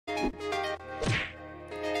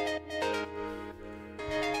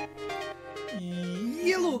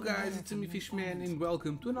guys, it's me Fishman and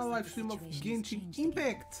welcome to another live stream of Genshin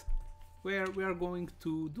Impact, where we are going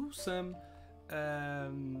to do some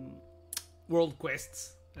world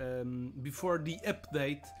quests before the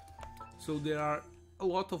update. So there are a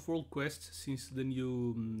lot of world quests since the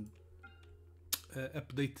new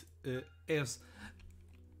update has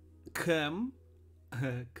come.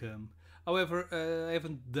 However, I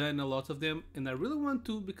haven't done a lot of them and I really want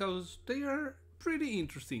to because they are pretty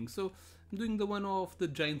interesting. So I'm doing the one of the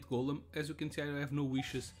giant golem. As you can see, I have no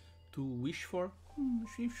wishes to wish for.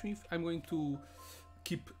 I'm going to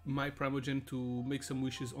keep my Primogen to make some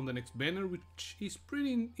wishes on the next banner, which is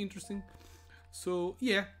pretty interesting. So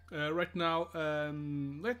yeah, right now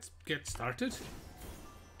let's get started.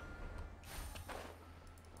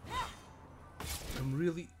 I'm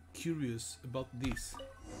really curious about this.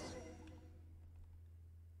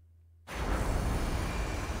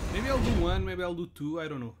 Maybe I'll do one, maybe I'll do two, I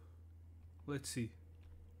don't know. Let's see.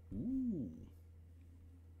 Ooh.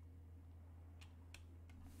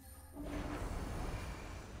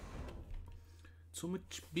 So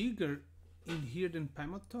much bigger in here than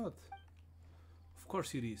Paimon thought. Of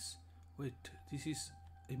course it is. Wait, this is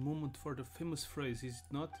a moment for the famous phrase, is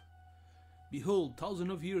it not? Behold,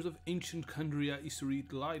 thousands of years of ancient Kandria history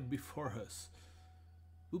lied before us.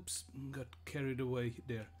 Oops, got carried away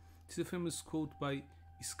there. It's a famous quote by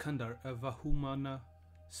Iskandar, a Vahumana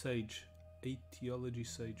sage, a theology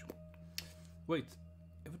sage. Wait,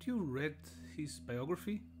 haven't you read his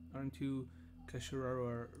biography? Aren't you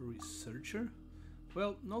Kasharara researcher?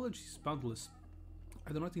 Well, knowledge is boundless.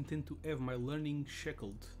 I do not intend to have my learning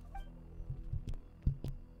shackled.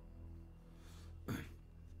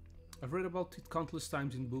 I've read about it countless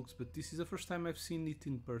times in books, but this is the first time I've seen it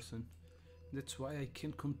in person. That's why I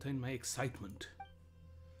can't contain my excitement.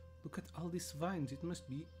 Look at all these vines. It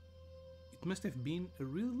must have been a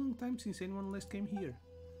really long time since anyone last came here.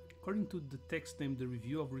 According to the text named The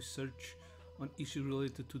Review of Research on Issues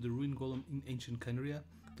Related to the Ruin Golem in Ancient Kandria,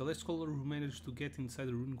 the last scholar who managed to get inside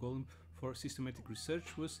the Ruin Golem for systematic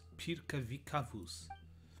research was Pir Kavikavus.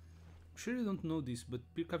 I'm sure you don't know this, but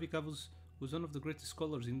Pir Kavikavus was one of the greatest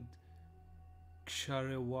scholars in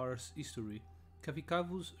Ksharewar's history.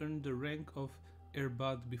 Kavikavus earned the rank of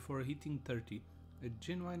Erbad before hitting 30, a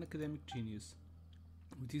genuine academic genius.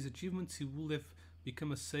 With his achievements he would have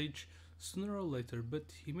become a sage sooner or later,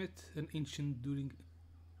 but he met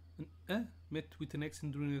with an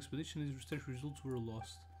accident during an expedition. His research results were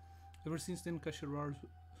lost. Ever since then, Kasharar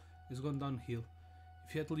has gone downhill.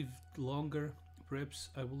 If he had lived longer, perhaps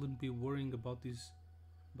I wouldn't be worrying about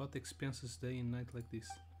expenses day and night like this.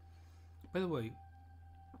 By the way,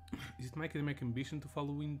 is it my academic ambition to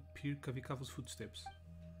follow in Pir Kavikav's footsteps?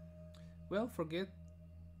 Well, forget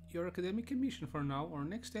your academic ambition for now. Our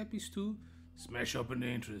next step is to smash open the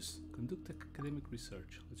entrance. Conduct academic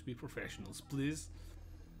research. Let's be professionals, please.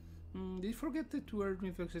 Did you forget that we're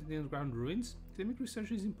investigating the underground ruins? Academic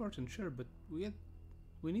research is important, sure, but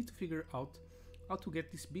we need to figure out how to get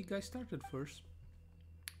this big guy started first.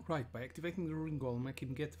 Right, by activating the ruin golem, I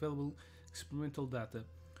can get valuable experimental data,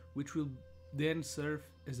 which will then serve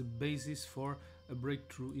as a basis for a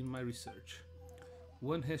breakthrough in my research.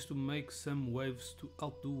 One has to make some waves to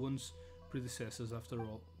outdo one's predecessors after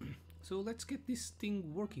all. So let's get this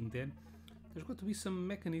thing working then. There's got to be some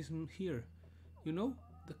mechanism here. You know,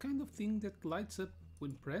 the kind of thing that lights up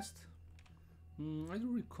when pressed? I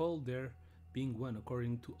do recall there being one,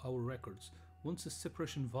 according to our records. Once the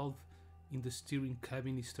separation valve in the steering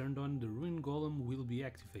cabin is turned on, the ruin golem will be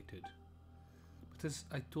activated. But as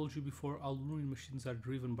I told you before, all ruin machines are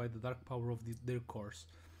driven by the dark power of their cores,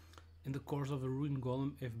 and the cores of a ruin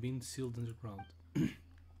golem have been sealed underground.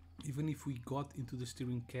 Even if we got into the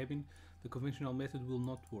steering cabin, the conventional method will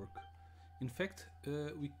not work. In fact,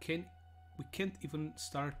 we can't even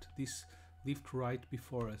start this lift right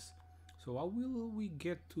before us. So how will we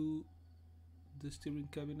get to the steering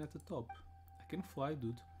cabin at the top? I can fly,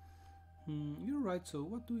 dude. You're right, so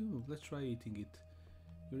what do we move? Let's try eating it.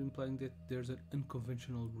 You're implying that there's an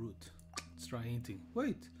unconventional route. Let's try eating.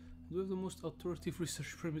 Wait! We have the most authoritative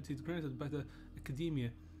research permit granted by the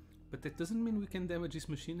academia, but that doesn't mean we can damage this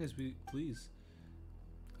machine as we please.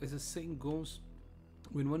 As the saying goes,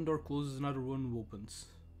 when one door closes, another one opens.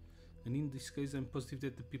 And in this case, I'm positive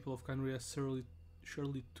that the people of Kandria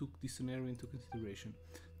surely took this scenario into consideration.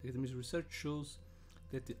 The academy's research shows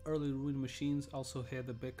that the early ruin machines also had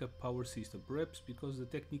a backup power system, perhaps because the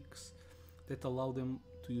techniques that allow them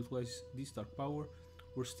to utilize this dark power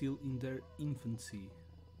were still in their infancy.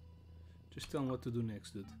 Just tell them what to do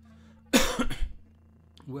next, dude.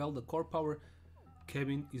 Well, the core power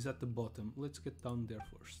cabin is at the bottom. Let's get down there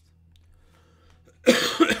first.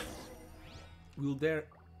 Will there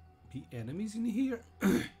be enemies in here?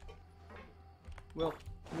 Well,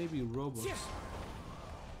 maybe robots.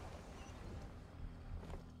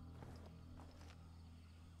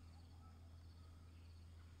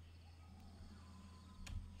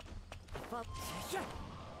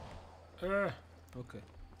 Okay.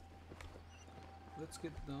 Let's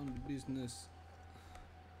get down to business.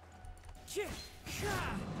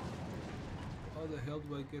 How the hell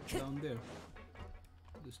do I get down there?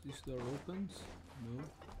 Does this door opens? No.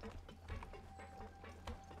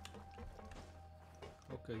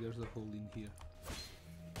 Okay, there's a hole in here.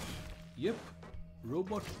 Yep,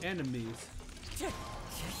 robot enemies. Take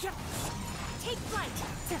flight.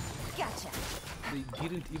 Gotcha. They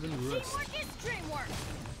didn't even rest. Teamwork is dreamwork.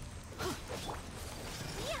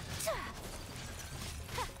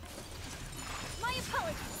 My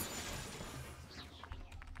apologies.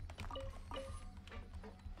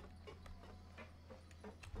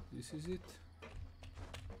 This is it.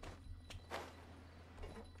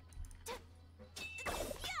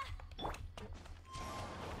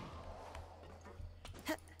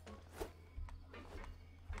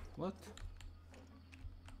 What?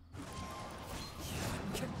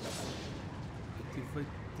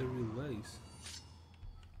 Activate the relays.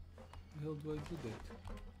 How do I do that?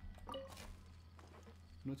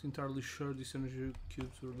 Not entirely sure. These energy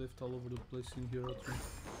cubes were left all over the place in here.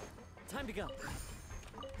 Time to go.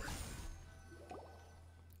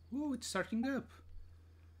 Whoa, it's starting up.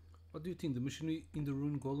 What do you think? The machinery in the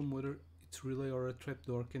ruined golem, whether it's relay or a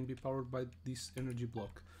trapdoor, can be powered by this energy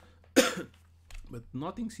block. But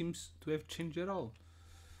nothing seems to have changed at all.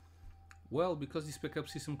 Well, because this backup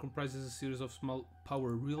system comprises a series of small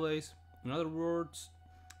power relays, in other words,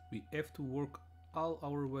 we have to work all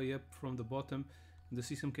our way up from the bottom, and the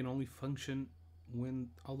system can only function when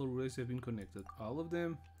all the relays have been connected. All of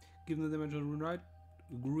them. Given the damage on the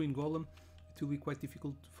ruined golem, it will be quite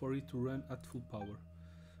difficult for it to run at full power.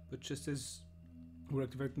 But just as we're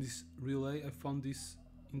activating this relay, I found this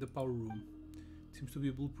in the power room. It seems to be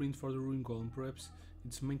a blueprint for the ruined golem. Perhaps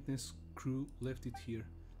its maintenance crew left it here.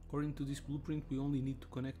 According to this blueprint, we only need to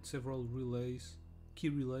connect several relays, key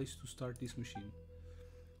relays, to start this machine.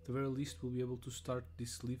 At the very least, we'll be able to start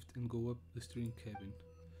this lift and go up the steering cabin.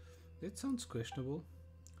 That sounds questionable.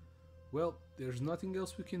 Well, there's nothing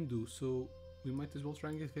else we can do, so we might as well try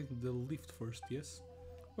and activate the lift first, yes?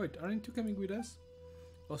 Wait, aren't you coming with us?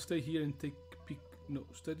 I'll stay here and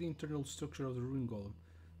study the internal structure of the ruined golem.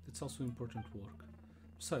 That's also important work.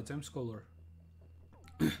 Besides, I'm Scholar.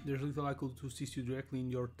 There's little I could to assist you directly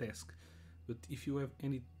in your task, but if you have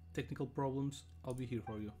any technical problems, I'll be here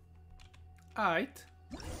for you. Aight!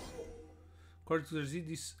 According to the Z,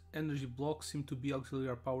 these energy blocks seem to be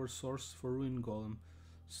auxiliary power source for ruined golem.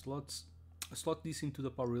 Slot this into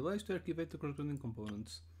the power relays to activate the corresponding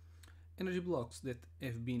components. Energy blocks that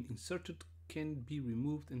have been inserted can be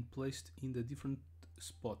removed and placed in the different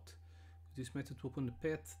spot. Use this method to open the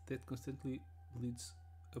path that constantly leads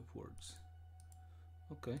upwards.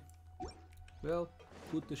 Okay. Well,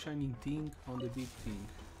 put the shining thing on the big thing.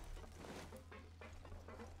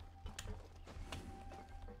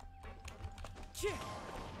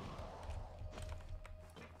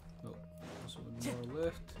 Oh, there's one more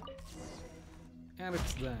left. And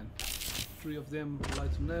it's done. 3 of them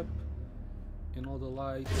lighten up, and all the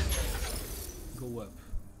lights go up.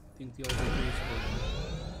 I think the elevator is open.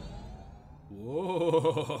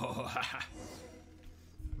 Whoa!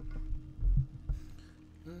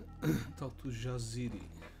 Talk to Jaziri.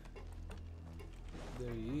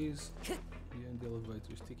 There he is. Behind the elevator.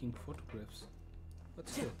 He's taking photographs.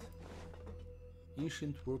 What's that?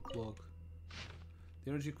 Ancient work log.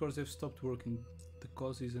 The energy cores have stopped working. The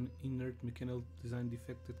cause is an inert mechanical design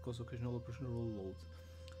defect that causes occasional operational load.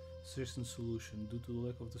 Suggestion solution. Due to the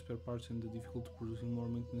lack of the spare parts and the difficulty producing more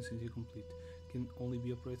maintenance is incomplete. Can only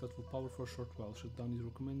be operated at full power for a short while. Shutdown is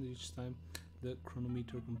recommended each time the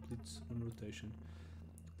chronometer completes one rotation.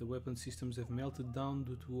 The weapon systems have melted down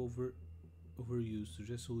due to overuse.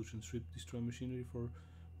 Suggest solution. Strip, destroy machinery for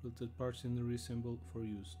related parts and reassemble for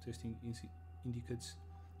use. Testing indicates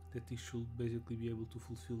that this should basically be able to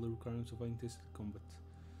fulfill the requirements of high-intensity combat.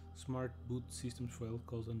 Smart boot systems fail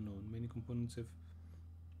cause unknown. Many components have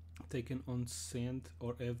taken on sand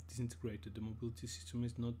or have disintegrated. The mobility system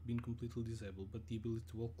has not been completely disabled, but the ability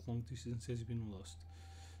to walk long distances has been lost.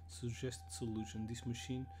 Suggested solution. This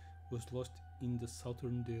machine was lost in the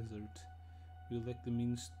southern desert. We lack the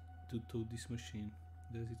means to tow this machine,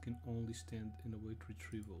 thus it can only stand and await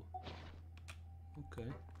retrieval. Okay.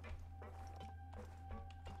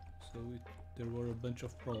 So there were a bunch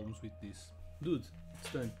of problems with this. Dude,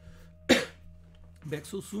 it's done. Back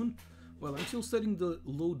so soon? Well, I'm still studying the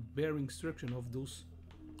load-bearing structure of those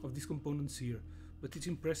of these components here, but it's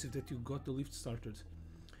impressive that you got the lift started.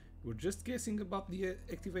 We're just guessing about the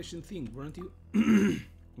activation thing, weren't you?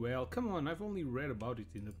 Well, come on, I've only read about it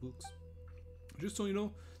in the books. Just so you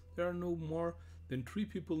know, there are no more than 3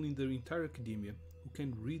 people in the entire academia who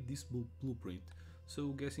can read this blueprint, so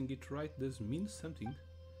guessing it right does mean something.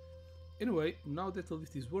 Anyway, now that the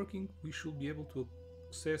lift is working, we should be able to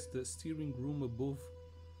access the steering room above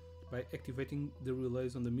by activating the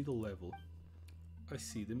relays on the middle level. I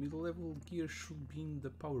see, the middle level gear should be in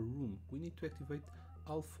the power room. We need to activate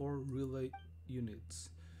all 4 relay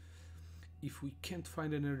units. If we can't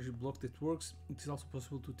find an energy block that works, it is also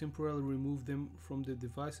possible to temporarily remove them from the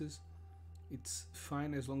devices. It's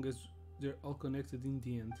fine as long as they're all connected in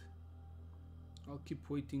the end. I'll keep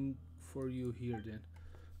waiting for you here then.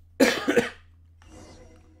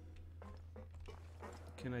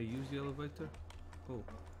 Can I use the elevator? Oh.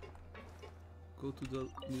 Go to the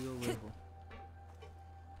middle level.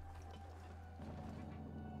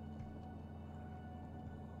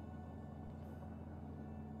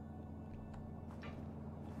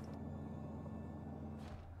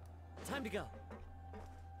 Time to go.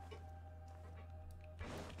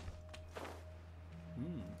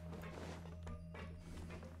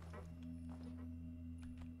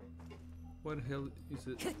 What the hell is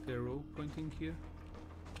the arrow pointing here?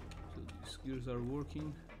 So these gears are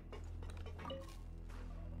working.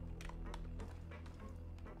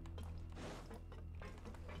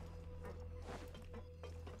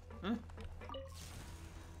 Huh?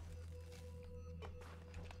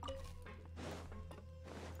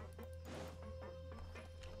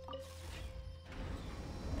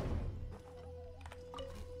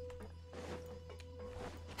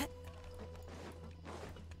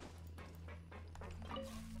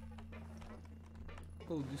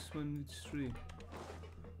 Oh, this one needs 3.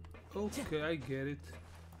 Okay, I get it.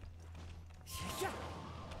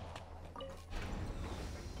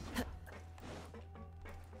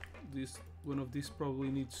 This one of these probably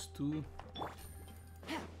needs 2.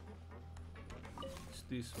 It's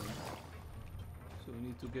this one. So we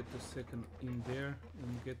need to get the second in there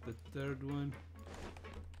and get the third one.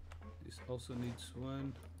 This also needs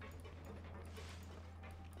 1.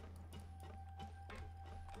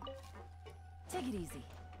 Take it easy.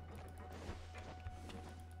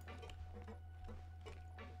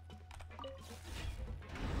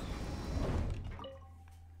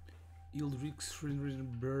 Ildric's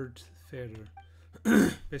bird feather.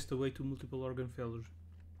 Passed away to multiple organ failure.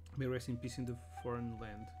 May rest in peace in the foreign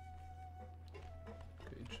land.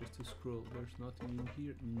 Okay, it's just a scroll. There's nothing in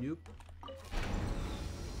here. Nope.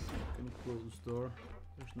 Can close door.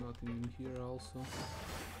 There's nothing in here also.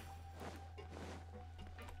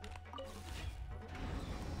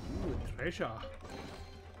 Ooh, a treasure.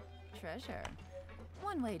 Treasure.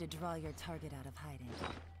 One way to draw your target out of hiding.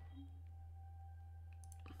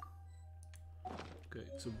 Okay,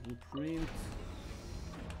 it's a blueprint.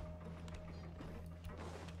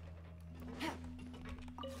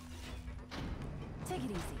 Take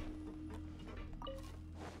it easy.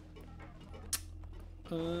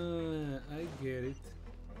 I get it.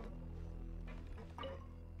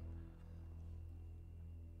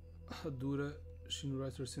 Hadura,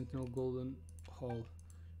 Shinwriter Sentinel Golden Hall.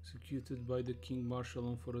 Executed by the King Marshal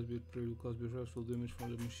on for a bit will cause beautiful damage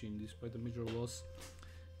from the machine. Despite the major loss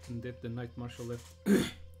and that the Knight Marshal left,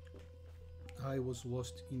 I was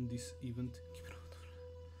lost in this event.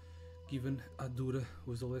 Given Adura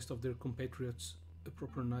was the last of their compatriots, a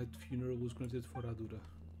proper night funeral was granted for Adura.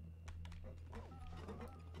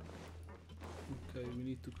 Okay, we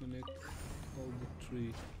need to connect all the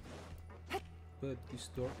 3. But this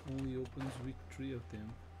door only opens with 3 of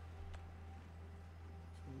them.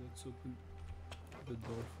 So let's open the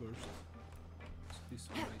door first. It's this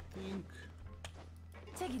one, I think.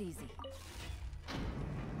 Take it easy.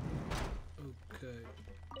 Okay.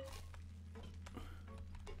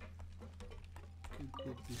 Can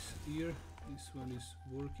put this here. This one is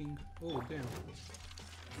working. Oh, damn.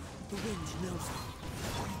 The wind knows me.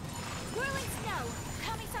 Whirling snow!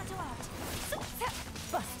 Kamisato out!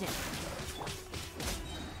 Busted!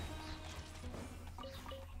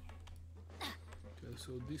 Okay,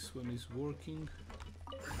 so this one is working.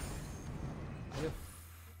 I have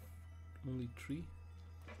only 3.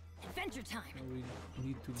 Adventure time! Now we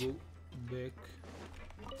need to go back.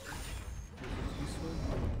 Is it this one?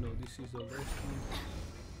 No, this is the last one.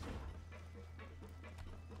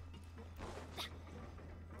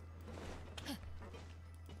 Put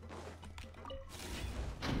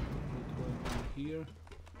one in here.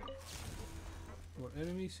 More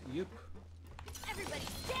enemies? Yep. Everybody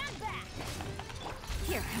stand back!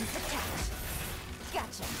 Here comes the catch!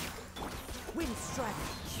 Gotcha! Wind strike.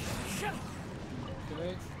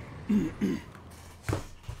 Okay.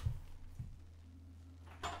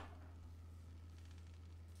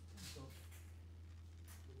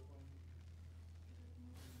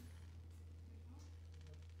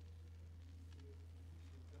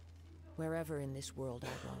 Wherever in this world I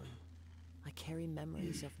roam, I carry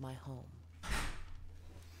memories of my home.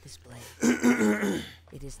 This blade.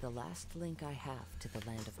 It is the last link I have to the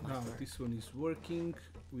land of my Now birth. this one is working.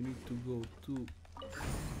 We need to go to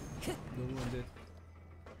the one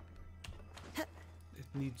that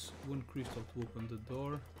needs one crystal to open the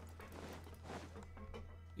door.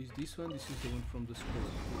 Is this one? This is the one from the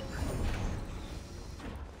scroll.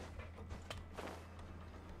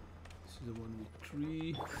 This is the one with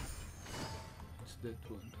 3. It's that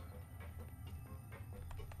one.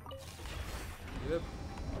 Yep.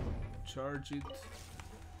 Charge it.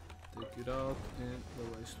 Take it out, and the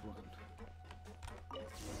last one.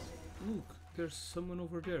 Look, there's someone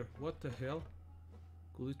over there. What the hell?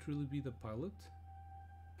 Could it really be the pilot?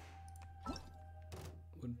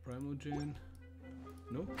 One Primogen.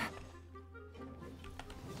 No?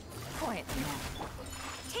 Quietly now.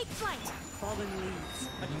 Take flight! Fallen leaves,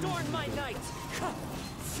 adorn my night!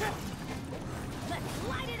 Let's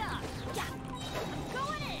light it up! Yeah.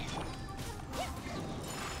 Going in! Yeah.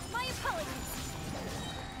 My apologies!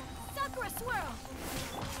 Sakura swirl!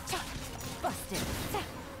 Cha. Busted! Sa.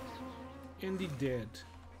 Andy dead.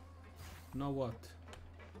 Now what?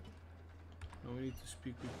 Now we need to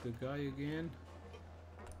speak with the guy again.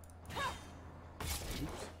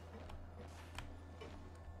 Oops.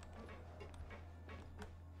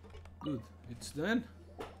 Good, it's done.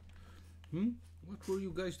 What were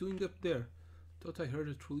you guys doing up there? Thought I heard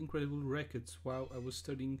a truly incredible rackets while I was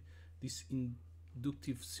studying this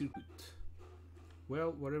inductive circuit.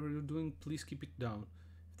 Well, whatever you're doing, please keep it down.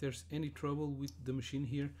 If there's any trouble with the machine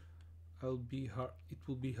here, it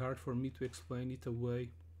will be hard for me to explain it away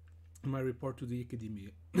in my report to the academia.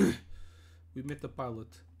 We met the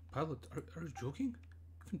pilot. Pilot? Are you joking?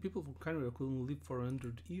 Even people from Canada couldn't live for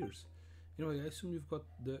 100 years. Anyway, I assume you've got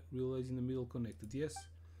the relays in the middle connected. Yes?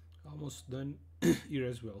 Almost done here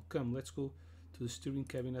as well. Come, let's go to the steering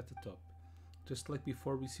cabin at the top. Just like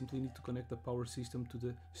before, we simply need to connect the power system to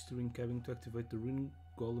the steering cabin to activate the Ring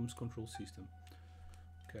Golem's control system.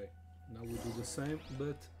 Okay, now we'll do the same,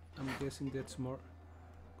 but I'm guessing that's more...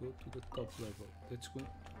 Go to the top level. Let's go.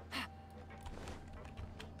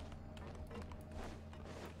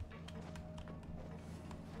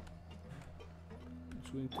 It's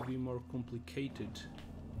going to be more complicated.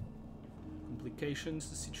 Complications,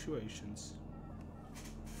 the situations.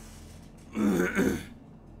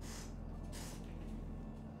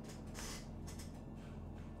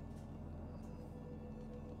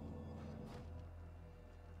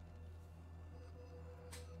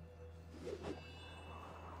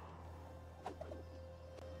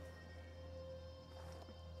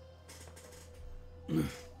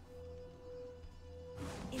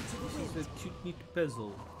 This is a cute, neat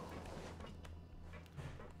puzzle.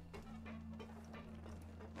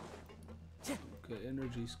 Okay,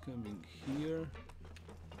 energy is coming here.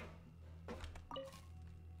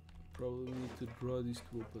 Probably need to draw this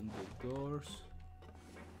to open the doors.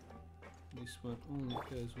 This one only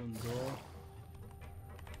has one door.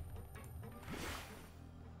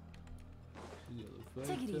 The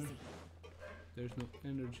elevator. Take it easy. There's no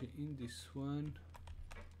energy in this one.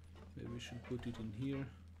 Maybe we should put it in here.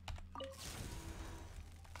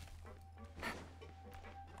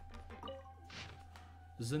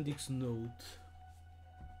 Zendik's note.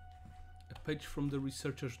 A page from the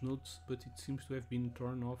researcher's notes, but it seems to have been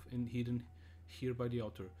torn off and hidden here by the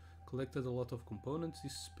author. Collected a lot of components,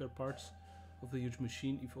 these spare parts of the huge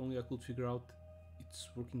machine. If only I could figure out its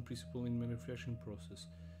working principle in manufacturing process.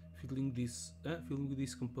 Fiddling with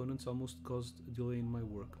these components almost caused a delay in my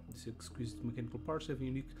work. These exquisite mechanical parts have a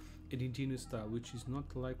unique and ingenious style, which is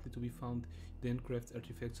not likely to be found in the handcraft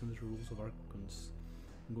artifacts under the rules of Archons.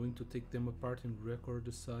 I'm going to take them apart and record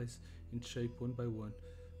the size and shape one by one.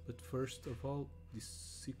 But first of all, this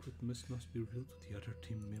secret must not be revealed to the other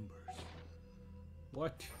team members.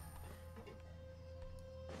 What?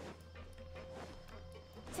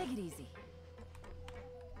 Take it easy.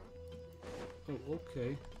 Oh,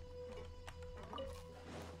 okay.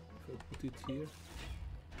 If I put it here.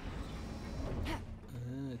 Ah,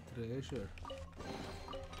 treasure.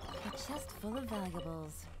 A chest full of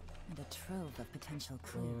valuables and a trove of potential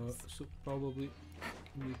clues. So probably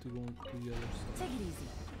we need to go to the other side. Take it easy.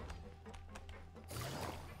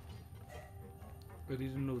 I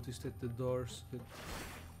didn't notice that these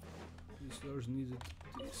doors needed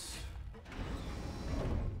this.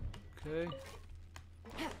 Okay.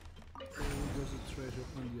 treasure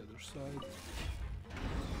on the other side.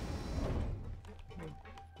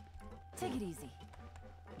 Take it easy.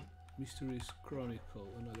 Mysterious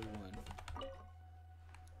Chronicle, another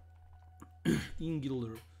one.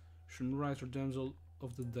 Ingilder, Shunrider Damsel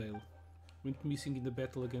of the Dale, went missing in the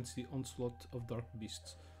battle against the onslaught of dark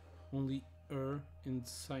beasts. Only her and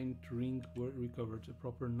Saint Ring were recovered. A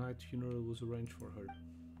proper night funeral was arranged for her.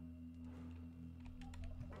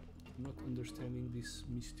 I'm not understanding these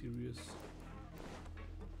mysterious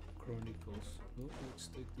chronicles. Oh, let's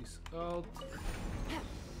take this out.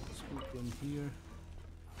 Let's put one here.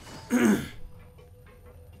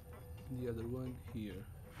 The other one here.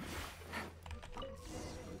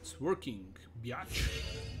 It's working, biatch.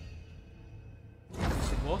 Is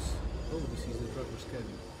this a boss? Oh, this is the driver's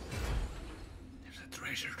cabin. There's a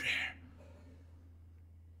treasure there.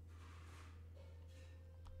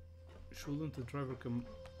 Shouldn't the driver come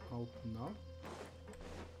out now?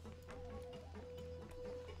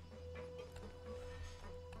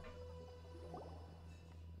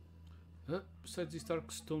 Besides this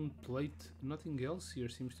dark stone plate, nothing else here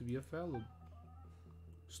seems to be available.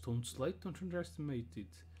 Stone slate? Don't underestimate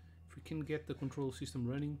it. If we can get the control system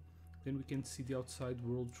running, then we can see the outside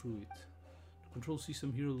world through it. The control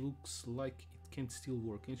system here looks like it can still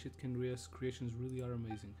work. Ancient Kenria's creations really are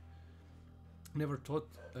amazing. Never thought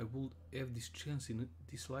I would have this chance in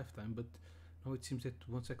this lifetime, but now it seems that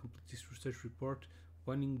once I complete this research report,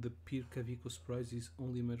 winning the Pir Kaviko's prize is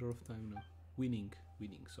only a matter of time now. Winning,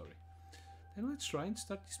 sorry. Then let's try and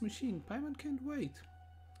start this machine. Paimon can't wait.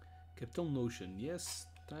 Capital Notion, yes,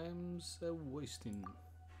 time's a wasting.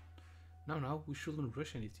 Now, we shouldn't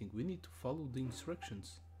rush anything. We need to follow the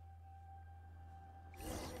instructions.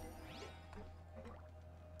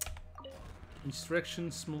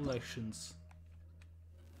 Instructions, small actions.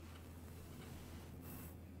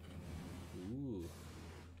 Ooh.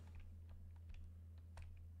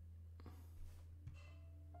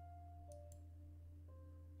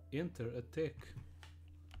 Enter, attack.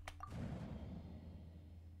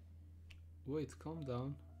 Wait, calm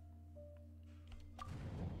down.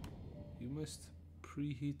 You must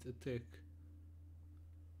preheat attack.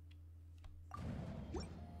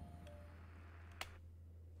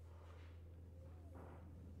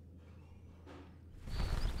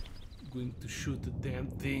 Going to shoot the damn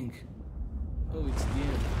thing. Oh, it's the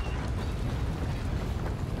end.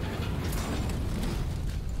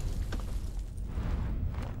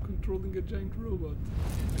 Controlling a giant robot.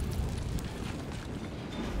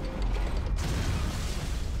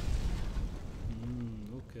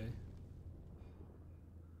 Okay.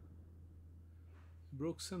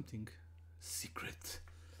 Broke something. Secret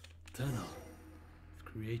tunnel. I've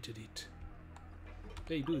created it.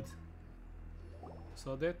 Hey, dude.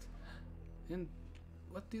 Saw that? And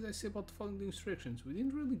what did I say about following the instructions? We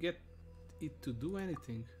didn't really get it to do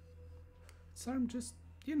anything. Its arm just,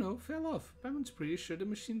 you know, fell off. Paimon's pretty sure the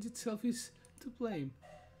machine itself is to blame.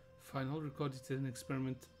 Fine, I'll record it as an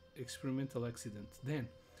experimental accident. Then,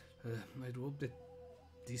 I'd hope that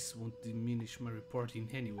this won't diminish my report in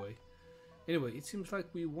any way. Anyway, it seems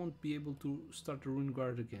like we won't be able to start the Ruin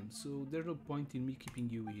Guard again, so there's no point in me keeping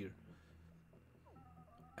you here.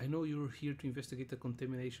 I know you're here to investigate the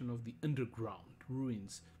contamination of the underground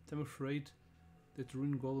ruins, but I'm afraid that the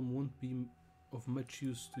Ruin Golem won't be of much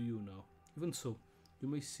use to you now. Even so, you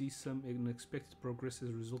may see some unexpected progress as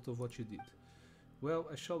a result of what you did. Well,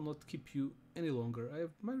 I shall not keep you any longer. I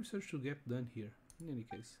have my research to get done here, in any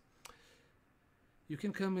case. You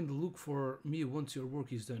can come and look for me once your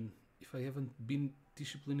work is done, if I haven't been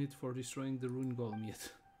disciplined for destroying the Ruin Golem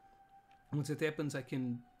yet. Once that happens, I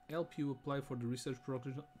can help you apply for the research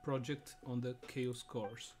project on the Chaos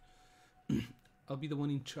Course. I'll be the one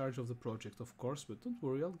in charge of the project, of course, but don't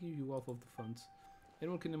worry, I'll give you half of the funds.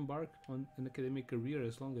 Anyone can embark on an academic career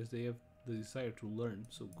as long as they have the desire to learn,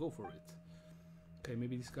 so go for it. Okay,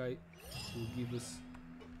 maybe this guy will give us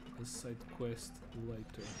a side quest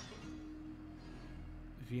later.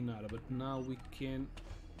 Vinara, but now we can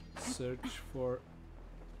search for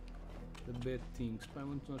the bad things.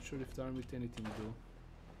 I'm not sure if they're armed with anything though.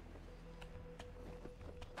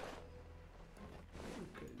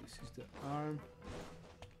 Okay, this is the arm.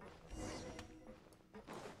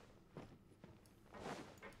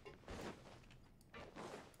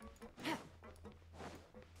 I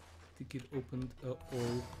think it opened a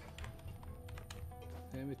hole.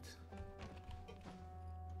 Damn it.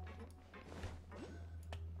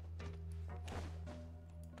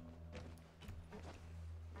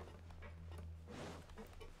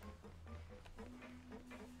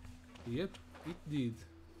 Yep, it did.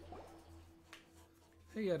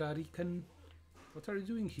 Hey Ararikan, what are you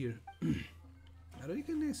doing here?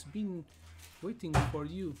 Ararikan has been Waiting for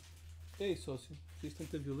you. Ei, sócio, fiz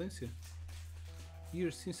tanta violência.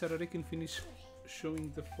 Years since Ararakin finished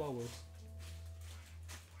showing the flowers.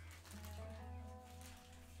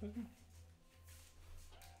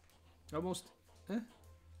 Almost.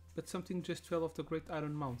 But something just fell off the Great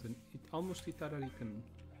Iron Mountain. It almost hit Ararakin.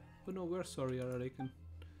 Oh no, we're sorry, Ararakin.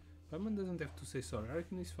 Paimon doesn't have to say sorry.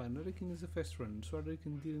 Ararakin is fine. Ararakin is a fast runner, so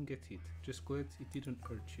Ararakin didn't get hit. Just glad it didn't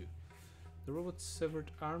hurt you. The robot's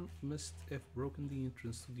severed arm must have broken the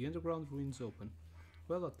entrance to the underground ruins open.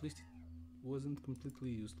 Well, at least it wasn't completely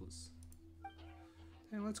useless.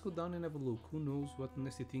 And let's go down and have a look. Who knows what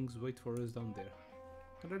nasty things wait for us down there.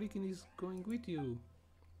 Ararakin is going with you.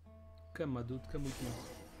 Come, my dude, come with me.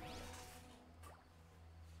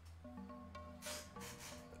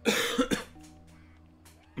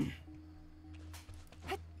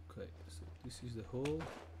 Okay, so this is the hole.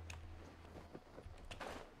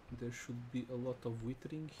 There should be a lot of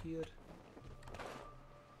withering here.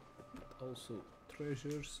 But also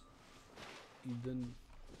treasures hidden.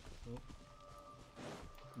 Oh.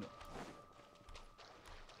 No.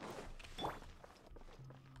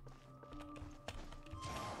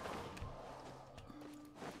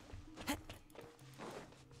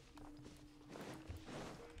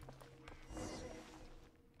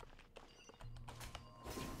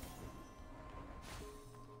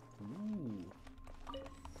 Ooh.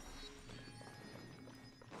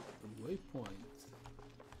 A waypoint.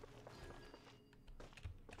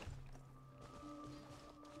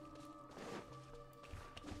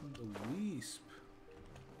 The wisp.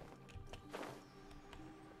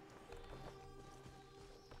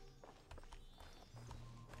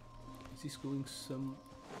 Is this going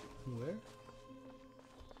somewhere?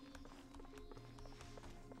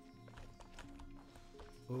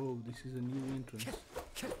 Oh, this is a new entrance.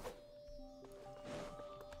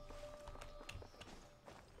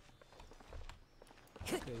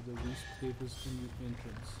 Okay, the wisp gave us a new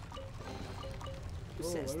entrance. Who Oh,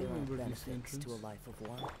 says I there aren't remember this benefits entrance. to a life of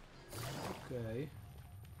war? Okay,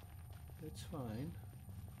 that's fine.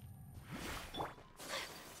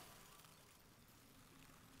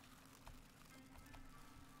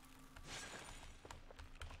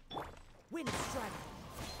 Wind strike!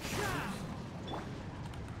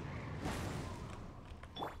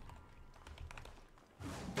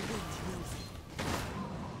 The wind's rising.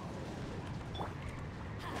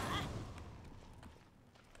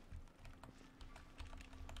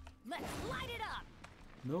 Let's light it up!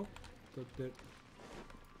 No, but there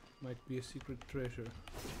might be a secret treasure.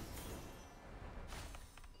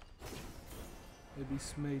 Maybe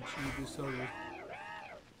Smage in this order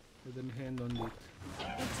with a hand on it.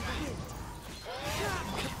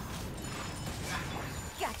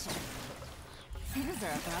 Gotcha! Things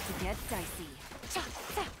are about to get dicey.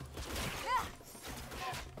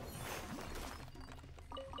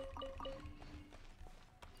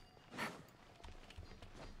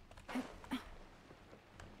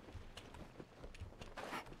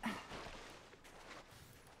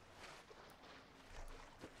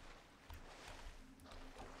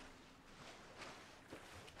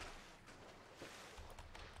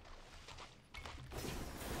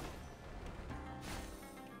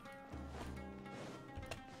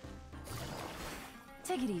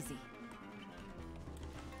 Take it easy.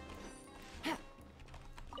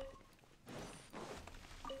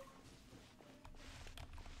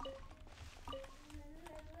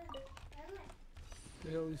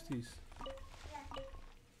 The hell is this?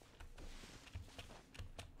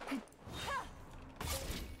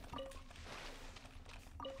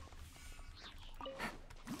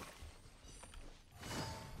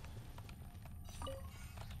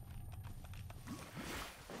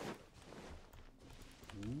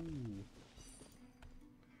 Ooh.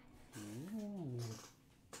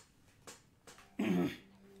 Ooh.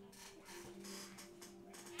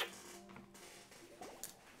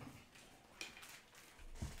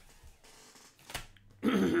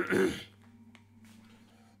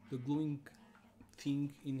 The glowing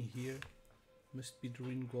thing in here must be the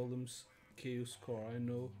Ring Golem's Chaos Core. I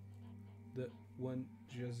know the one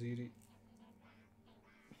Jaziri.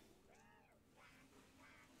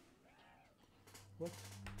 What?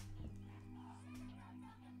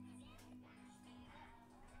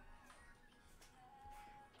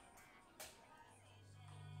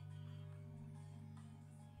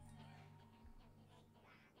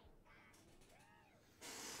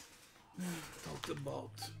 Talked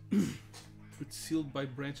about. It's sealed by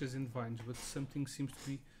branches and vines, but something seems to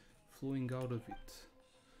be flowing out of it.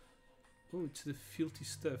 Oh, it's the filthy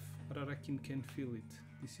stuff. Ararakin can feel it.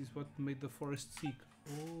 This is what made the forest sick.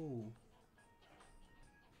 Oh.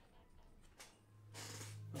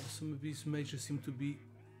 Some abyss mages seem to be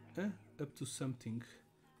up to something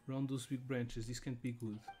around those big branches. This can't be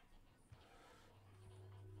good.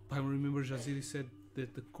 I remember Jaziri said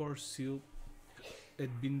that the core seal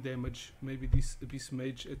had been damaged. Maybe this abyss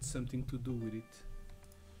mage had something to do with it.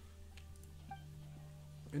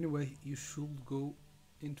 Anyway, you should go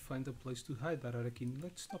and find a place to hide, Ararakin.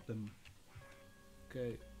 Let's stop them.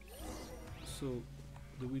 Okay. So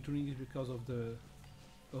the withering is because of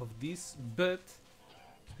this, but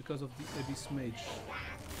it's because of the abyss mage.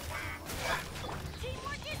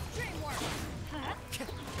 Teamwork is dreamwork!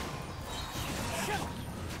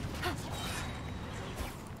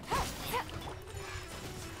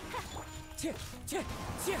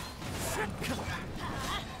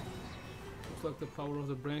 Looks like the power of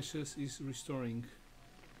the branches is restoring.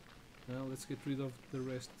 Now let's get rid of the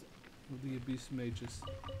rest of the abyss mages.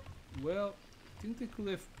 Well, I think they could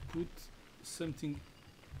have put something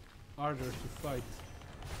harder to fight.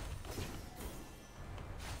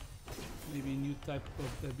 Maybe a new type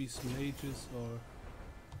of abyss mages or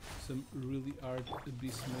some really hard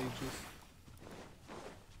abyss mages.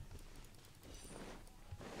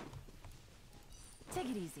 Take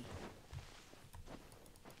it easy.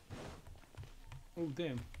 Oh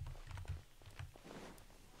damn.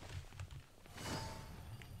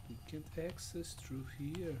 We can't access through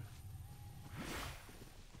here.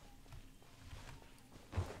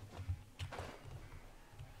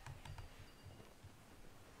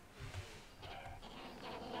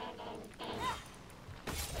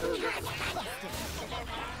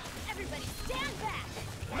 Everybody stand back!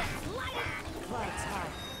 Let's light it! Clouds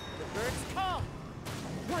high. The birds call.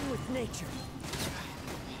 One with nature.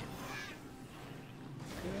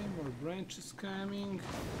 Okay, more branches coming.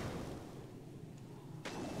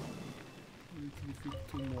 We need to defeat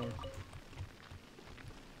 2 more.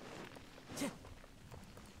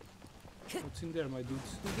 What's in there, my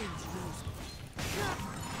dudes? The wind's rose.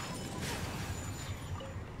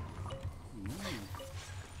 Ooh,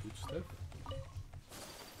 good stuff.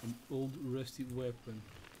 An old rusty weapon.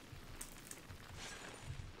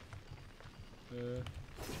 Where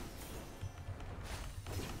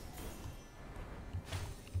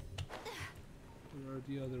are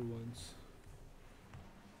the other ones?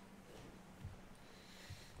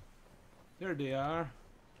 There they are.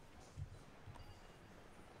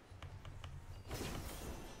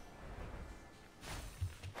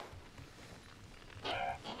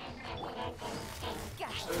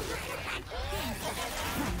 Gotcha!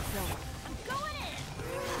 I'm going in!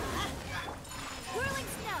 Whirling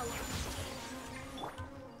snow!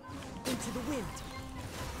 Into the wind.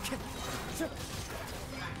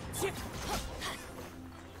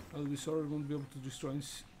 Well, we sorry won't be able to destroy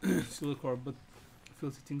Silicore, but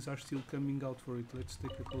filthy things are still coming out for it. Let's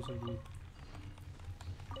take a closer look.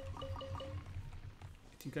 I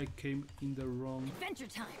think I came in the wrong Adventure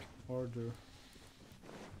time! order.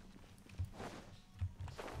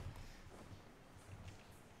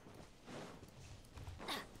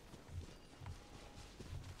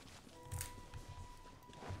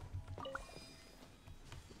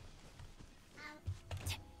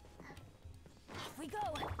 Off we go!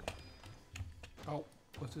 Ow,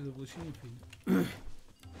 what's the evolution thing?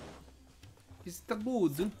 Is it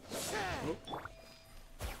good?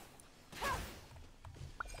 Oh.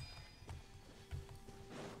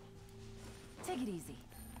 Take it easy.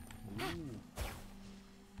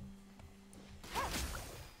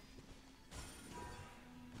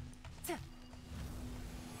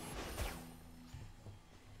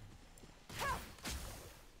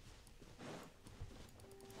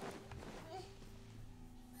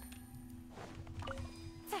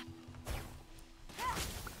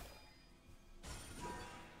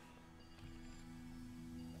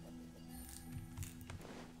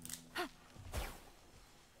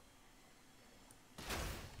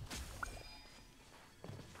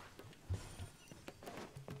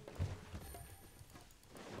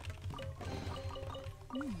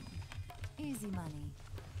 Ooh. Easy money.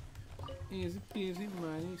 Easy peasy,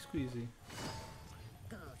 money squeezy.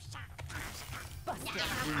 Busted!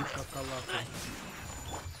 Boom shakalaka.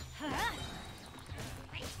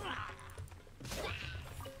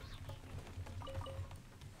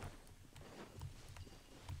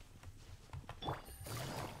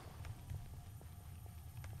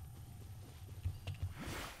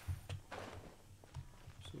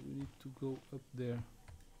 So we need to go up there.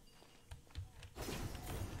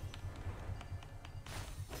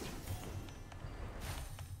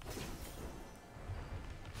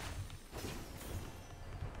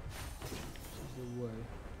 Way.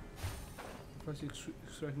 First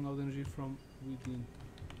extracting all the energy from within.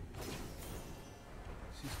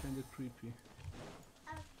 This is kinda creepy.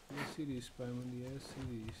 Yes it is, Paimon, yes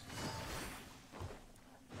it is.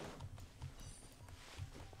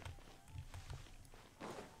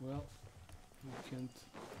 Well, we can't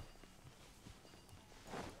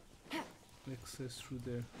access through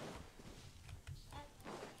there.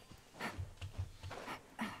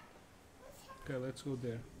 Okay, let's go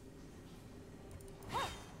there.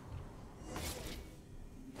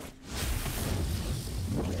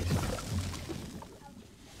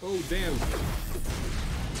 Oh damn!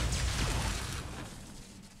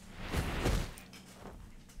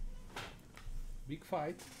 Big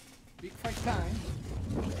fight. Big fight time.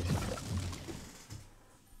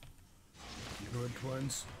 Ignorant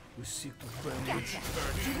ones, we seek to find Gotcha. which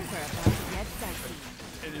Things are about to get dicey.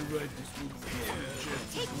 any right this will reject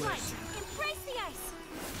Take this flight. blessing. Embrace the ice.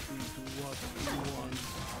 Do what you want.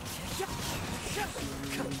 You're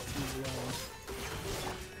really too long.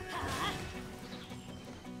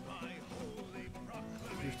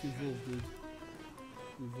 Just evolve, dude.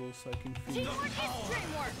 Evolve so I can finish. Teamwork is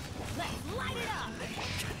dreamwork. Let's light it up.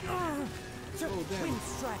 Oh damn. Wind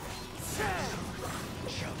strike.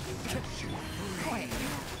 Quiet.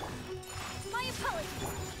 My apologies.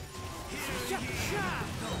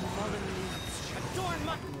 Adorn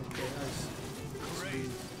my Okay, ice.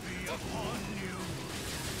 Speed.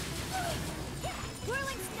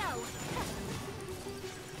 whirling snow.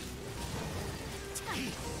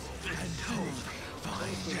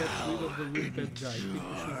 So get rid of the weird bad guy.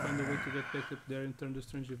 People should find a way to get back up there and turn the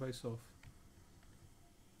strange device off.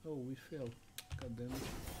 Oh, we fell. God damn it.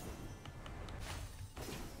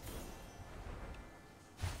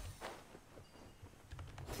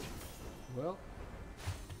 Well.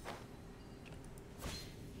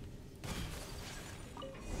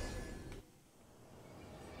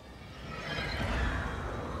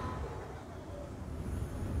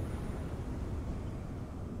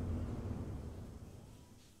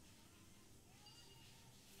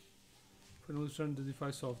 Finally turn the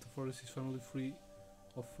device off. The forest is finally free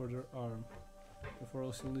of further harm. The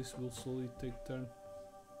forest illness will slowly take turn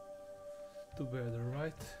to better,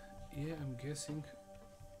 right? Yeah, I'm guessing.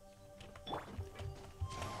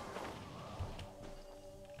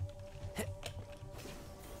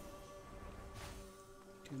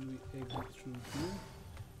 Can we exit through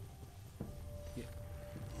here? Yeah.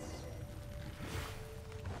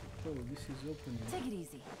 Oh, this is opening. Take it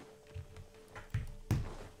easy.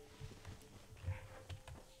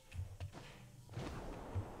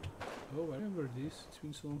 Oh, I remember this. It's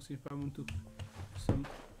been so long since Paimon took some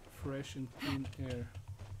fresh and clean air.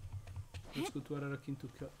 Let's go to Ararakin to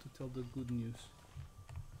tell the good news.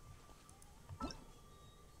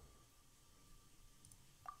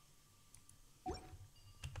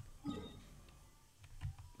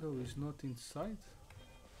 Oh, he's not inside?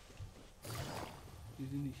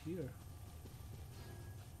 He's in here.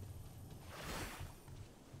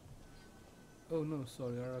 Oh no,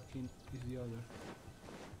 sorry, Ararakin is the other.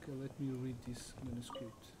 Okay, let me read this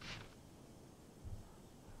manuscript.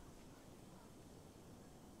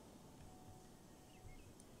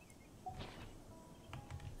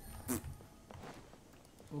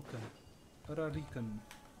 Okay, Ararikan.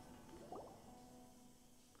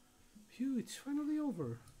 Phew, it's finally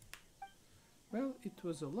over. Well, it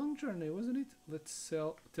was a long journey, wasn't it? Let's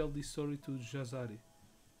tell this story to Jazari.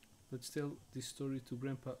 Let's tell this story to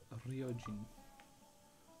Grandpa Ryojin.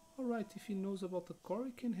 Alright, if he knows about the core,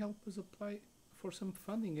 he can help us apply for some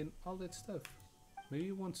funding and all that stuff. Maybe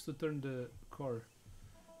he wants to turn the core.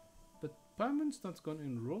 But Paimon's not gonna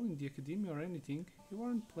enroll in the academia or anything. You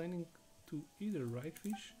aren't planning to either, right,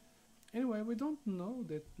 Fish? Anyway, we don't know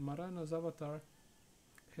that Marana's avatar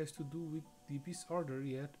has to do with the Abyss Order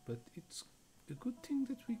yet, but it's a good thing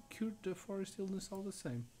that we cured the forest illness all the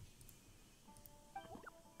same.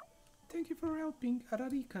 Thank you for helping,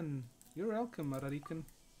 Ararikan. You're welcome, Ararikan.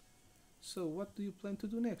 So, what do you plan to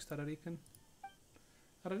do next, Ararikan?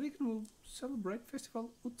 Ararikan will celebrate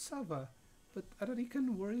Festival Utsava, but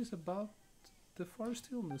Ararikan worries about the forest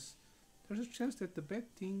illness. There's a chance that the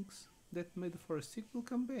bad things that made the forest sick will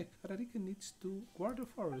come back. Ararikan needs to guard the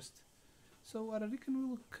forest. So Ararikan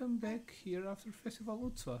will come back here after Festival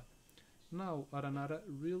Utsava. Now, Aranara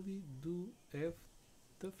really do have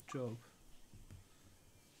tough job.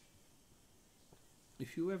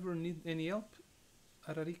 If you ever need any help,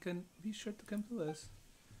 Ararikan, be sure to come to us.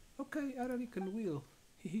 Okay, Ararikan will.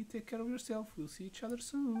 Take care of yourself. We'll see each other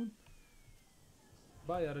soon.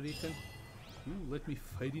 Bye, Ararikan. Ooh, let me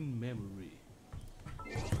fight in memory.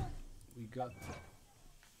 We got...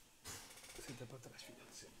 Senta pra trás, filha.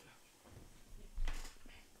 Senta.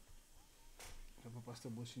 Já vou passar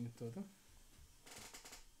a bolachinha toda. Assim.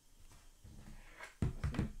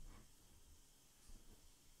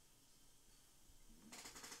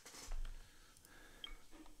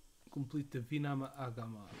 complete the Vinama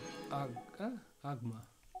Agama.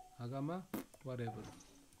 Agama? Whatever.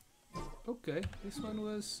 Okay, this one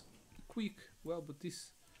was quick. Well, but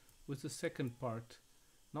this was the second part.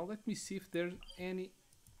 Now let me see if there's any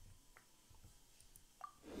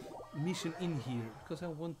mission in here, because I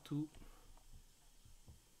want to...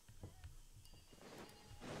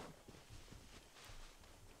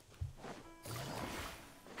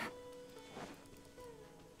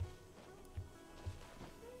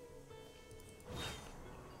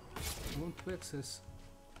 I want to access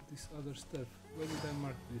this other stuff. Where did I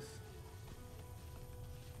mark this?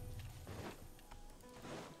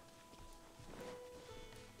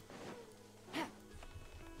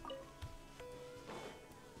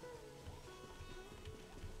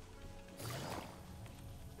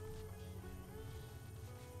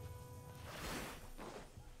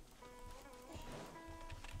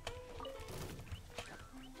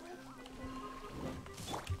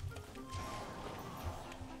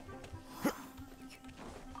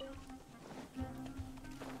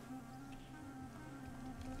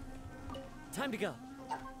 Time to go.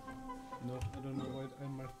 No, I don't know why I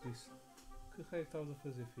marked this. O que raio estavas a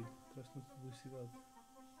fazer, filho? Trouxe na publicidade.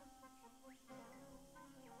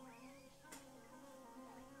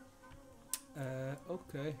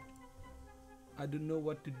 Okay. I don't know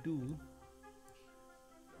what to do.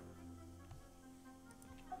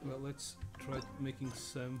 Well, let's try making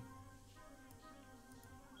some.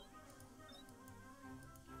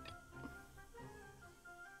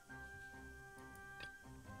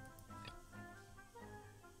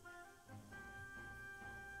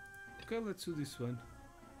 Okay, let's do this one.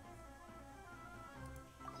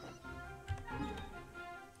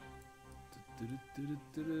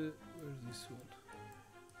 Where's this one?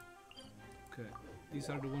 Okay, these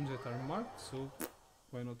are the ones that are marked, so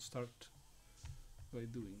why not start by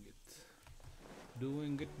doing it?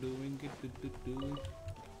 Doing it.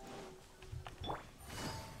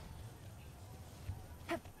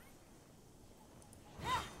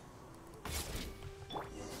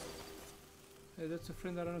 Hey, that's a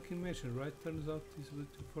friend Aranakin mentioned, right? Turns out he's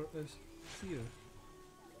waiting for us here.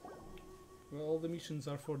 Well, all the missions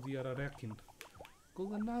are for the Ararakin.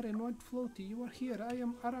 Goldenare and White Floaty, you are here. I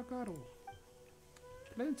am Aragaru.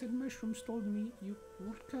 Plants and mushrooms told me you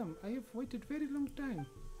would come. I have waited very long time.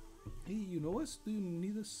 Hey, you know us? Do you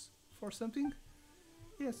need us for something?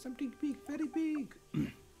 Yes, something big, very big.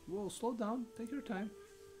 Whoa, slow down. Take your time.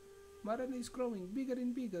 Marana is growing bigger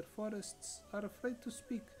and bigger. Forests are afraid to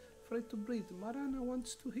speak. Afraid to breathe. Marana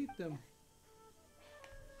wants to hit them.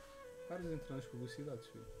 Paras de entrar nas publicidades,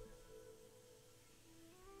 filho.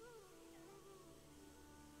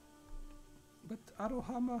 But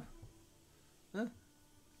Arohama... Huh?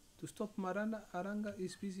 To stop Marana, Aranga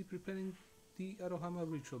is busy preparing the Arohama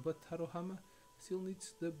ritual, but Arohama still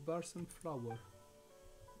needs the balsam flower.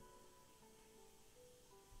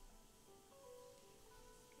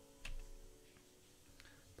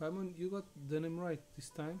 Paimon, you got the name right this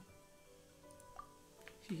time.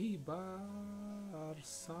 Hehe,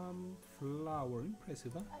 balsam flower.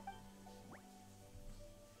 Impressive, huh?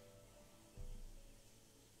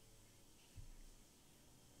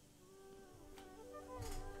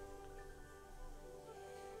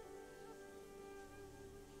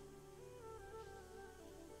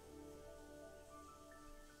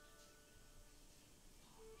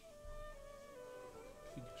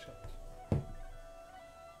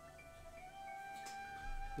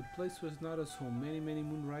 The place was Nara's home many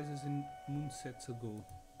moonrises and moonsets ago.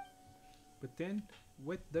 But then,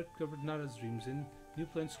 wet dirt covered Nara's dreams and new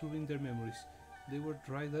plants grew in their memories. They were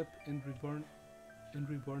dried up and reborn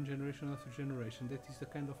generation after generation. That is the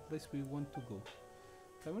kind of place we want to go.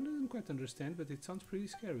 Paimon doesn't quite understand, but it sounds pretty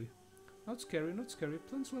scary. Not scary.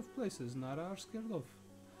 Plants love places Nara are scared of.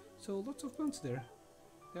 So lots of plants there.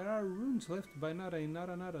 There are runes left by Nara in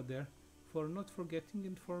Nara there, for not forgetting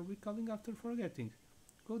and for recalling after forgetting.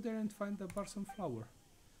 Go there and find the balsam flower.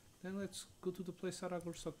 Then let's go to the place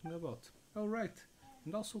Aragorn's talking about. Oh right,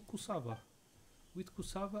 and also Kusava. With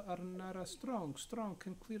Kusava, Nara strong,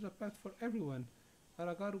 can clear the path for everyone.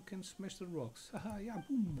 Aragaru can smash the rocks. Haha, yeah,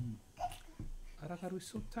 boom! Aragaru is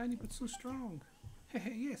so tiny but so strong.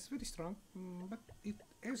 Hehe, yes, very strong, but it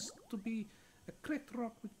has to be a cracked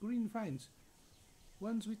rock with green vines.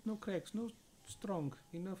 Ones with no cracks, no strong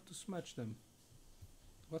enough to smash them.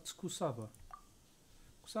 What's Kusava?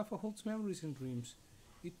 Kusava holds memories and dreams.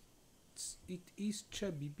 It is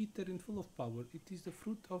chubby, bitter and full of power. It is the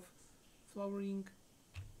fruit of flowering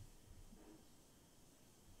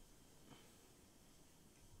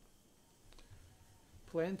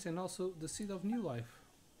plants and also the seed of new life.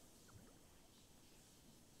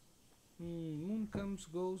 Moon comes,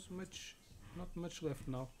 goes, not much left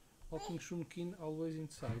now. Walking Shunkin always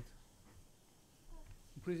inside.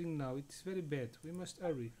 Freezing now, it's very bad. We must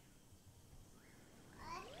hurry.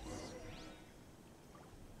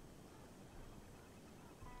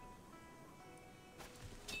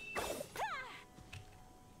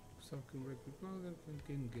 Something right with Morgan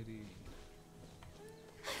can get in.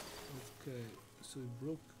 Okay, so we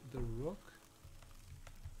broke the rock.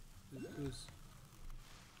 It goes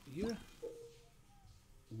here.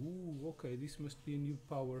 Ooh, okay, this must be a new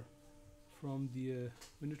power from the...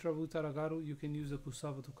 when you travel with Aragaru, you can use the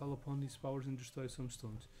Kusava to call upon his powers and destroy some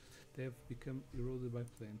stones. They have become eroded by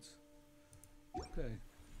plants. Okay.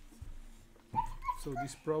 So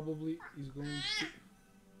this probably is going to...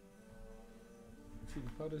 Filho,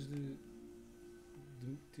 paras de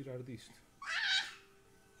tirar disto.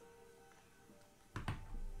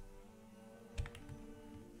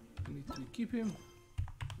 I need to keep him.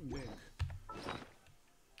 Bag.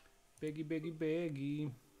 Baggy, baggy,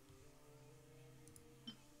 baggy.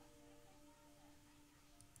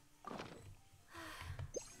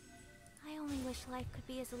 I only wish life could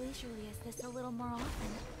be as leisurely as this a little more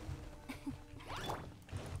often.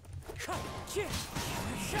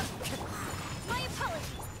 My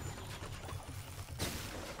apologies!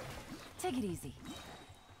 Take it easy.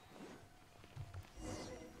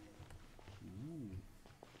 Ooh.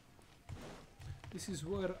 This is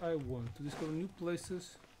where I want to discover new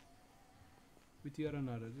places with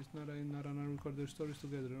Yaranara. This Nara and Naranara record their stories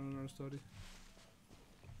together. Naranara story.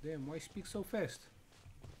 Damn, why speak so fast?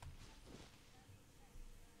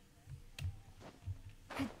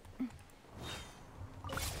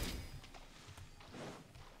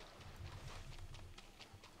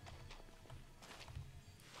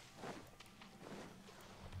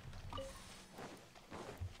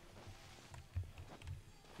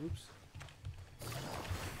 Oops.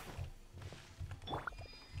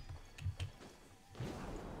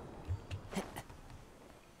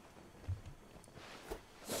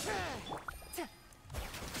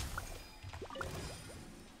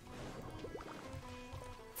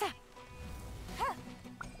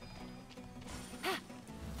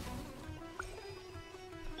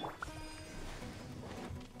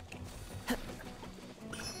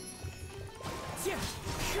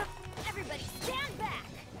 Everybody stand back!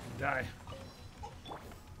 Die.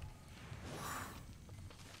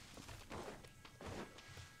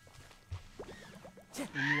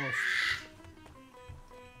 I'm lost.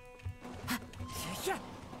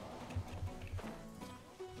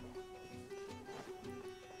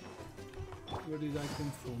 Where did I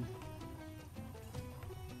come from?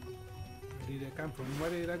 Where did I come from? Where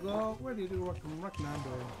did I go? Where did you rock now?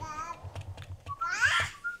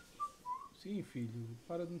 Sim, filho,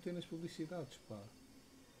 para de meter nas publicidades, pá.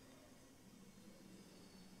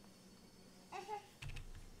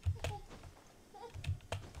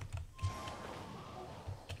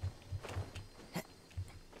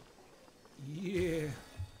 Yeah.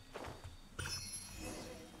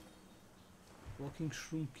 Walking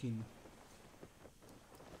Shrunkin.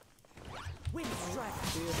 Wind strike.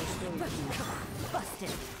 They have a story too.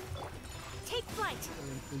 Busted! Take flight! I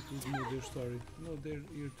don't want to know their story. No, they're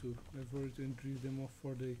here too. I've already retrieved them off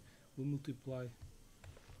for they will multiply.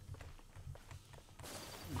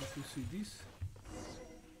 And if you see this,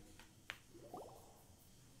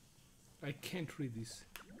 I can't read this.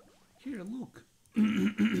 Here, look.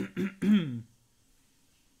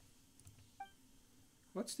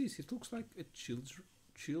 What's this? It looks like a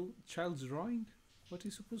child's drawing. What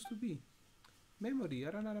is it supposed to be? Memory.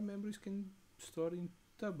 Aranara memories can store in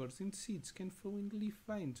tubers, in seeds, can flow in leaf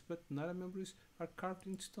veins, but Nara memories are carved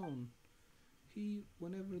in stone.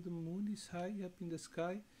 Whenever the moon is high up in the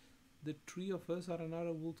sky, the three of us,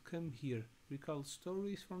 Aranara, would come here, recall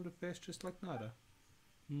stories from the past just like Nara.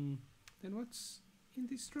 Then what's in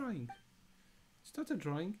this drawing? It's not a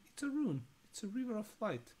drawing, it's a rune. It's a river of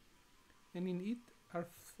light. And in it are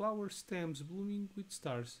flower stems blooming with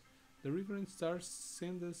stars. The river and stars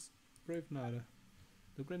send us brave Nara.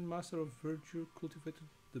 The Grand Master of Virtue cultivated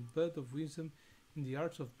the bud of wisdom in the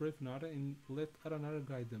hearts of brave Nara and let Aranara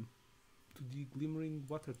guide them to the glimmering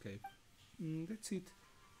water cave. That's it.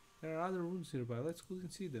 There are other runes nearby. Let's go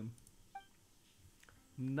and see them.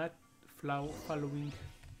 Not following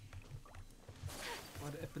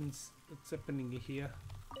what's happening here.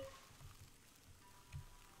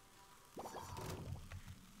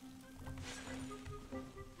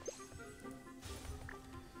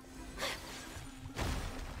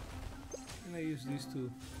 Can I use these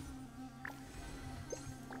two?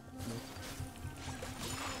 No.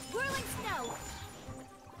 Whirling snow!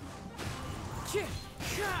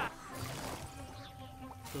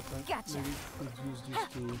 Thought I Gotcha. maybe could use this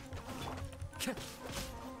to...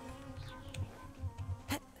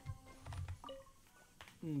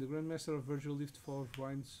 The Grandmaster of Virgil lived 4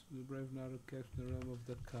 wines, the brave Naro kept the realm of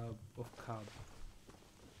the Cab.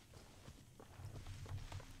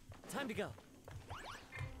 Time to go.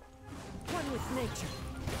 One with nature.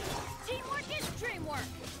 Teamwork is dreamwork.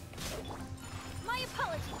 My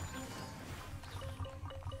apologies.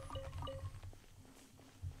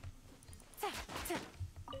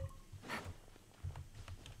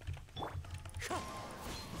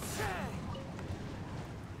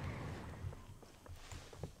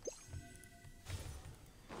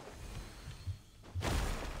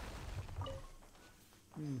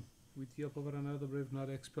 With the help of Arana, the brave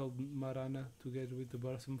Nara expelled Marana together with the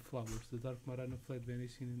balsam flowers. The dark Marana fled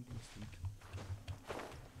Venice in an instant.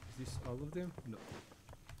 Is this all of them? No.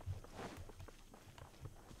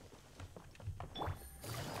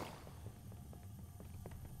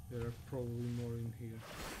 There are probably more in here.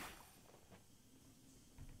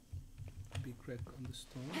 Big crack on the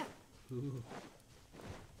stone. Ooh.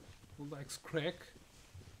 Who likes crack?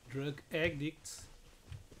 Drug addicts.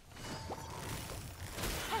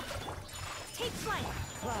 Take flight.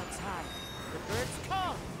 Clouds high. The birds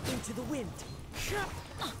call into the wind. Yeah.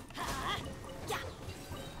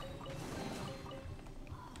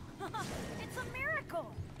 It's a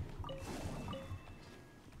miracle.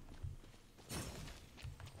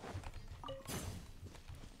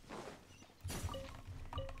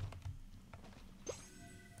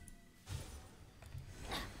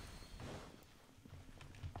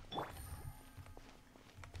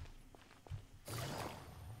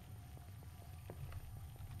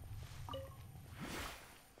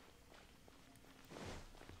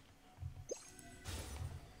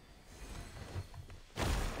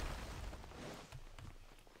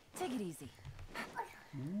 Take it easy.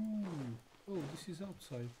 Ooh. Oh, this is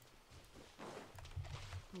outside.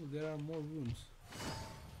 Oh, there are more rooms.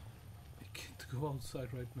 I can't go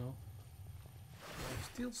outside right now. There's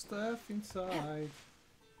still stuff inside.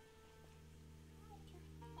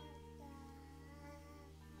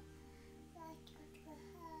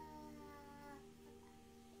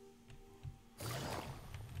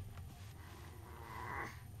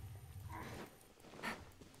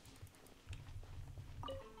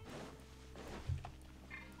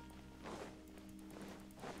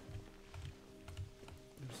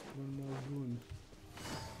 One more rune.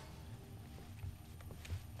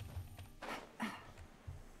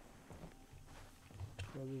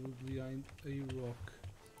 Probably behind a rock.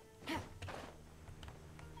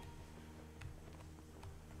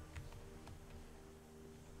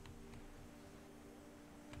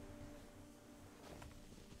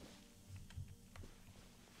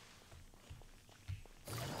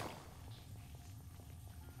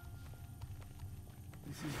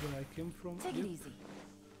 This is where I came from. Take it easy.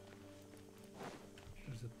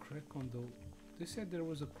 There's a crack on the... They said there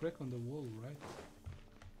was a crack on the wall, right?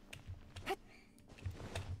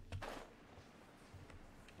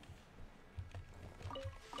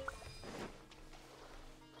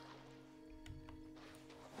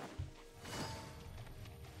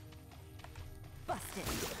 Busted.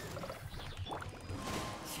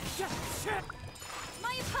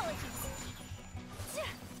 My apologies.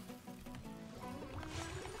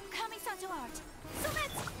 Coming to art.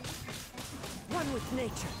 Summit! One with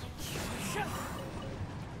nature.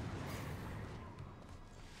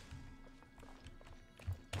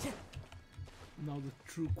 Now the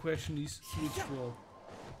true question is which wall?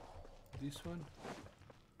 This one?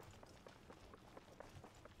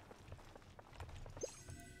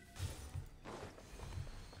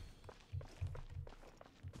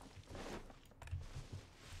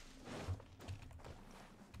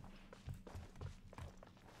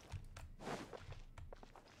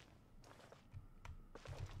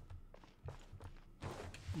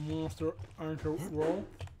 Monster Hunter Wall?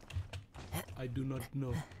 I do not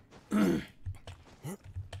know.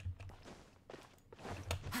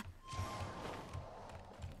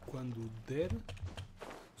 Quando der?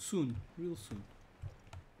 Soon, real soon.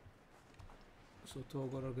 Só estou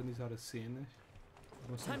agora a organizar as cenas.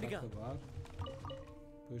 Vão sempre acabar.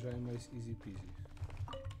 Depois já é mais easy peasy.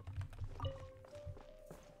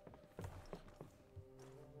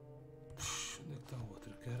 Onde é que está a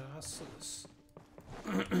outra? Caraças!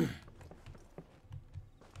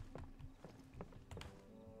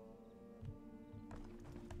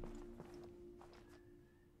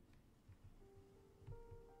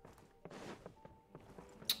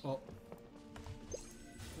 Oh!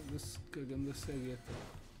 Cagando a cegueta.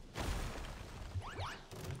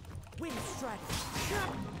 Wind strike.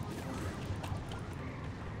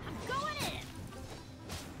 I'm going in.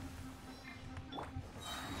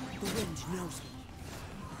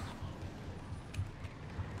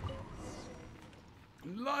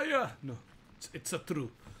 Yeah! No, it's a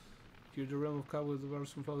true. Here the realm of Ka with the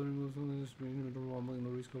virus from father removes from this being no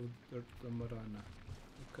risk of dirt Marana.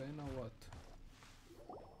 Okay, now what?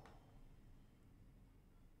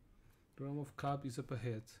 The realm of Cab is up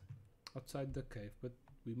ahead, outside the cave, but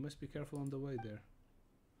we must be careful on the way there.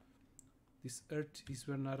 This earth is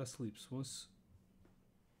where Nara sleeps. Once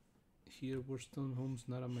here were stone homes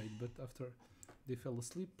Nara made, but after they fell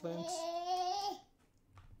asleep,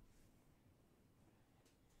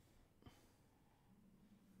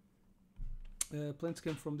 plants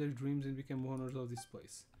came from their dreams and became owners of this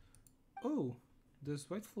place. Oh, does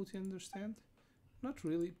White Floaty understand? Not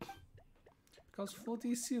really, because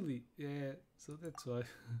Floaty is silly. Yeah, so that's why.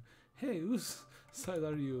 Hey, whose side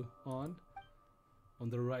are you on? On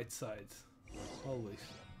the right side, always.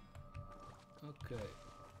 Okay,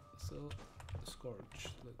 so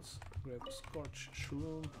Scorch. Let's grab Scorch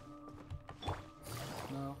Shroom.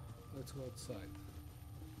 Now let's go outside.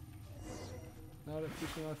 Now that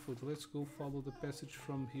pushing our foot, let's go follow the passage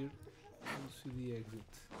from here and see the exit.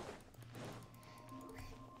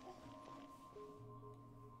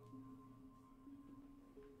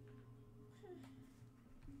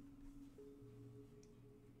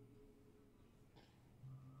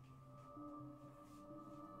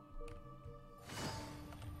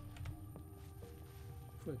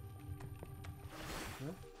 Foi?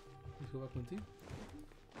 Hã? Vamos falar contigo?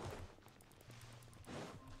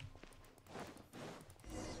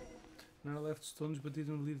 Nara left stones but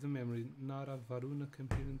didn't leave the memory. Nara Varuna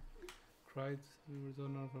campaigned and cried. We were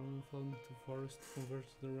done. Nara Varuna fell into the forest, converted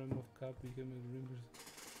to the realm of Cap, became a river.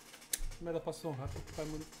 Merda passa tão rápido que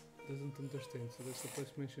Paimon doesn't understand, so that's the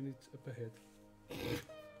place to mention it up ahead.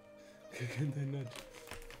 Que grande nada.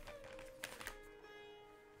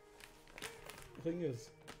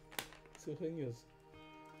 Ranhoso. Sou ranhoso.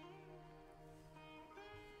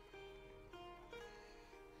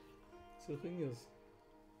 Sou ranhoso.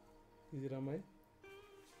 Quis ir à mãe?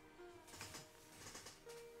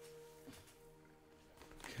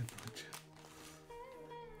 Que nojo.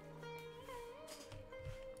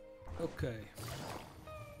 Ok.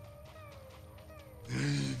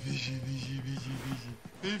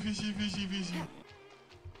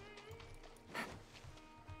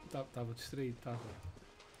 Estava distraído, estava.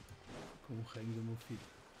 Com o reino do meu filho.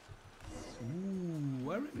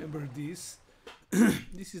 I remember this.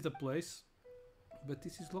 This is the place. But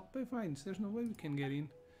this is locked by vines. There's no way we can get in.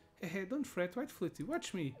 Hey, don't fret, White Floaty.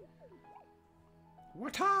 Watch me.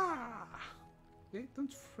 Wata! Okay,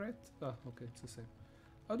 don't fret. Ah, okay, it's the same.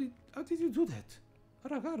 How did you do that?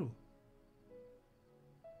 Aragaru.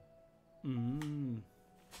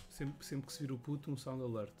 Sempre que se vira o puto, sound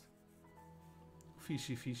alert.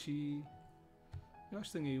 Fishy. Eu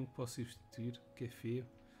acho que tenho aí um que posso substituir, que é feio.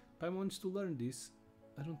 Paimon wants to learn this.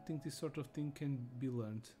 I don't think this sort of thing can be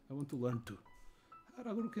learned. I want to learn too.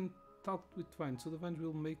 Aragaru can talk with vines, so the vines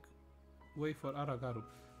will make way for Aragaru.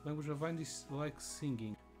 Language of vines is like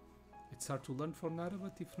singing. It's hard to learn for Nara,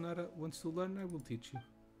 but if Nara wants to learn, I will teach you.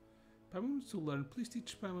 Paimon wants to learn. Please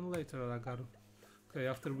teach Paimon later, Aragaru. Okay,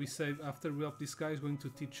 after we help this guy, is going to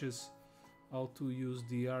teach us how to use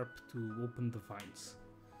the harp to open the vines.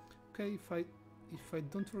 Okay, if I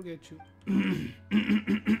don't forget you.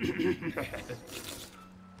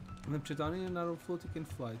 Lamchitani and Nara Floaty can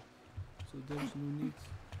fly. So there's no need.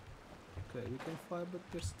 Okay, we can fly, but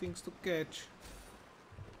there's things to catch.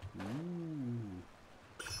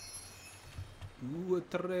 Ooh, a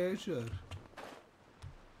treasure.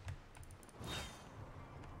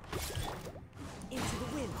 Into the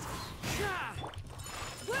wind.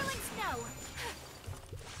 Whirling snow.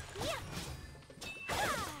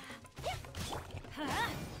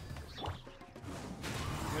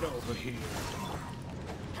 Get over here.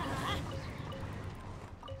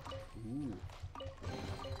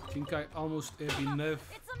 I think I almost have enough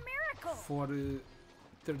for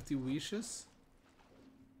 30 wishes.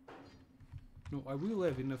 No, I will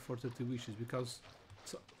have enough for 30 wishes because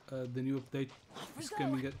the new update is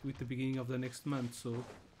coming with the beginning of the next month, so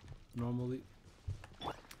normally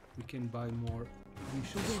we can buy more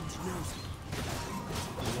wishes.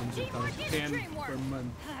 The ones that are 10 per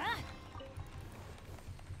month.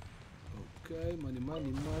 Okay,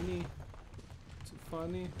 money. It's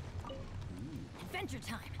funny. Adventure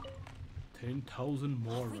time. 10,000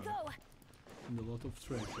 more. We go. And a lot of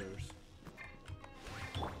treasures.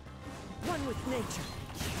 One with nature.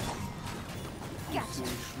 Gotcha.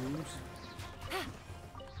 Shrooms.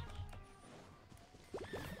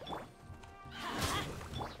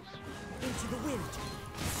 Into the wind.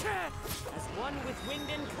 As one with wind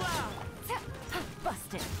and cloud.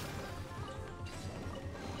 Busted.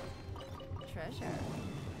 Treasure.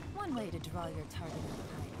 One way to draw your target out of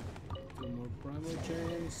hiding. Ammo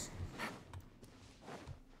chains.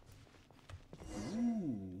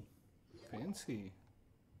 Ooh, fancy.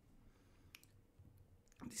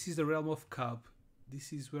 This is the realm of Cab.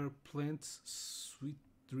 This is where plants' sweet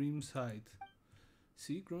dreams hide.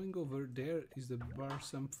 See, growing over there is the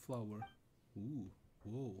balsam flower. Ooh,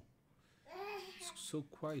 whoa. It's so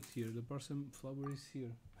quiet here. The balsam flower is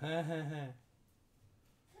here.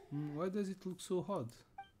 Why does it look so hot?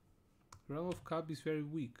 Realm of Cab is very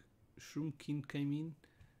weak. Shroomkin came in,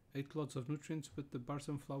 ate lots of nutrients, but the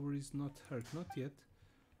balsam flower is not hurt. Not yet.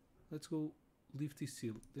 Let's go lift this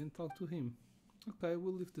seal, then talk to him. Okay,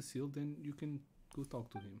 we'll lift the seal, then you can go talk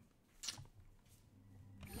to him.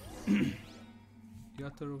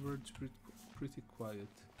 Yatta over it's pretty quiet.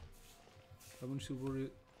 I won't still worry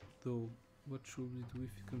though. What should we do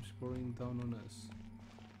if he comes pouring down on us?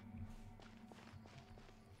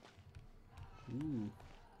 Ooh.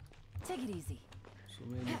 Take it easy. So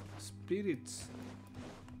many spirits.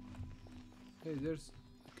 Hey, there's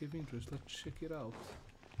a cave interest. Let's check it out.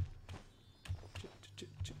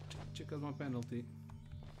 Check out my penalty.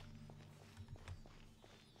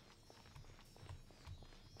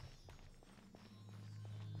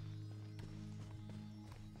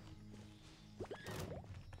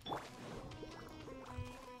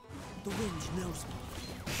 The wind knows me.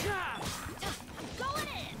 I'm going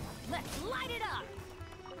in! Let's light it up!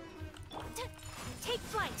 Take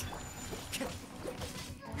flight!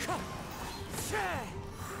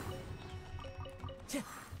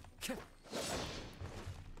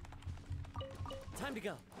 Time to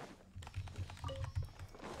go.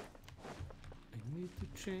 I need to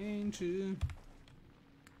change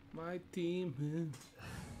my team.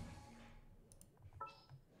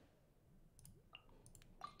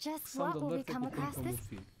 Just Sound what will we alerta come que tem across como this?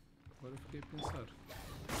 fim. Agora fiquei a pensar.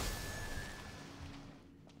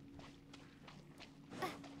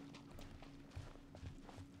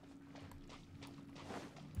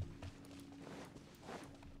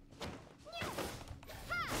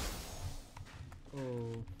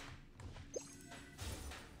 Oh.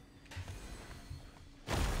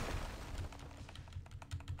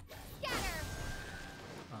 Scatter!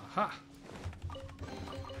 Aha!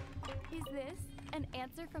 Is this an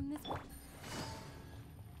answer from this?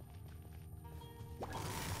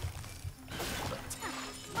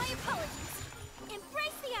 My apologies.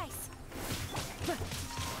 Embrace the ice.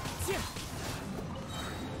 This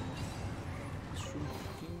Shroom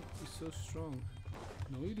King is so strong.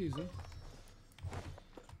 No, it isn't.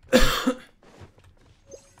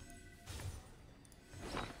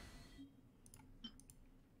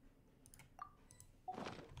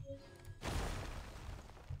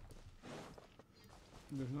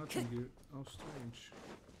 There's nothing here. How strange.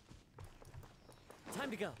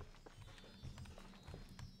 Time to go.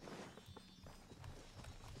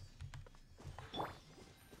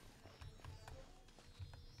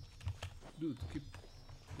 Dude, keep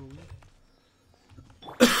going.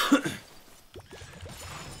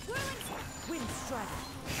 Wind strider.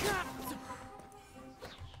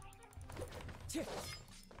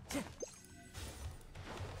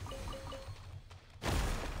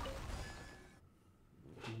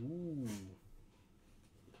 Ooh.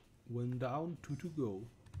 One down, two to go.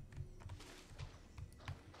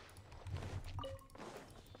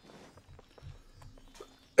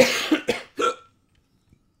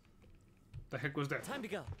 The heck was that? Time to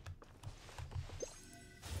go.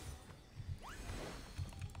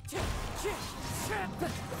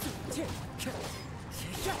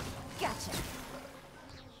 Gotcha.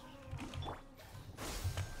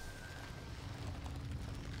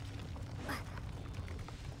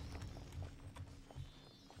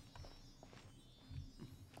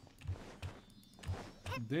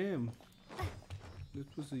 Damn.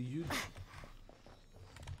 That was a huge...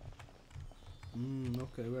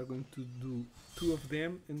 okay, we are going to do 2 of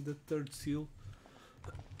them and the third seal.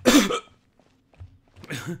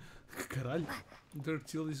 Caralho. The third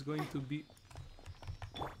seal is going to be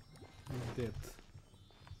that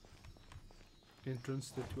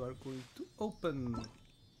entrance that you are going to open.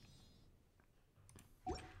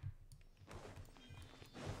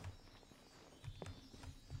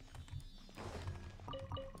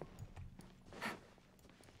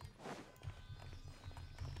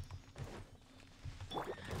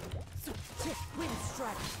 Wind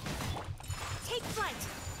strider. Take flight.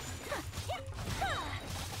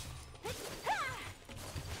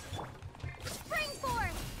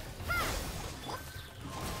 Springboard.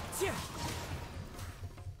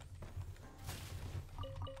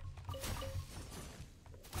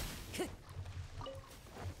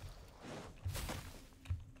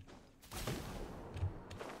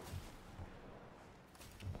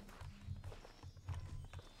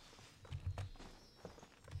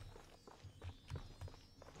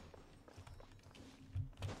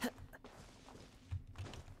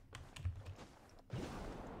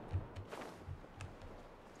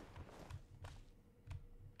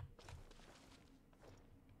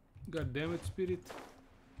 God damn it, Spirit.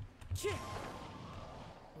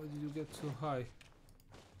 Why did you get so high?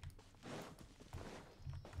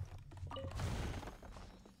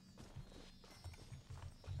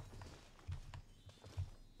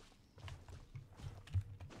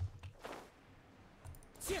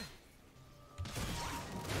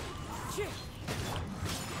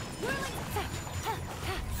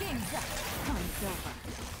 Game's up. Time's over.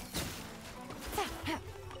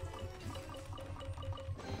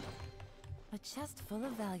 A chest full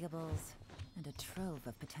of valuables and a trove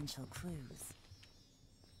of potential clues.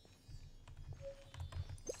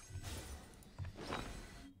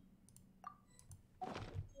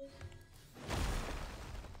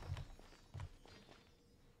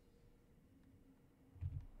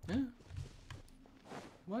 Huh?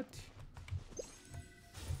 What?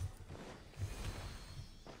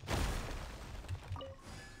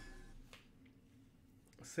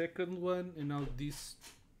 Second one, and now this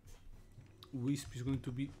wisp is going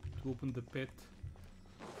to be to open the pet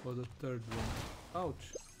for the third one.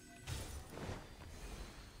 Ouch!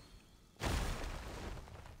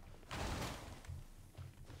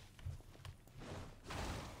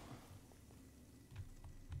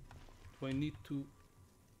 Do I need to...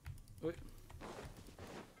 Wait.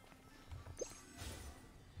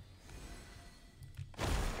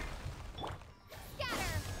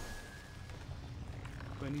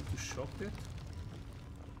 Do I need to shock that?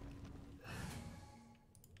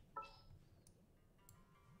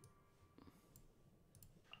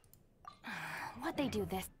 What'd they do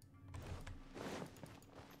this?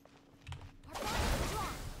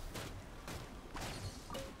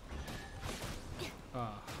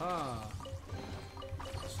 Aha!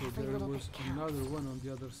 So Every there little was bit counts. another one on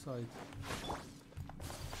the other side.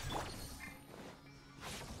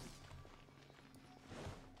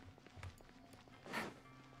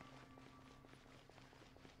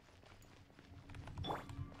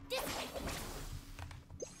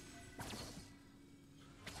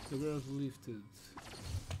 The barrels lifted.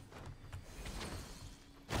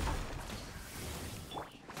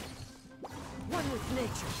 One with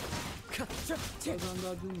nature.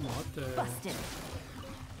 Don't do not. Busted.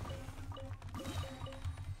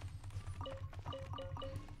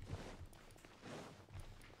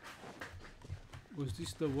 Was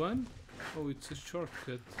this the one? Oh, it's a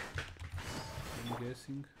shortcut. I'm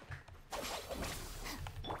guessing.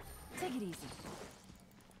 Take it easy.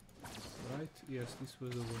 Right? Yes, this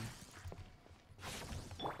was the one.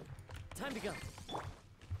 Time to go.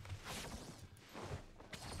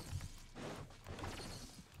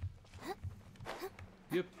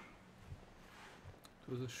 Yep. It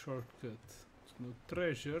was a shortcut. There's no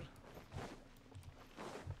treasure.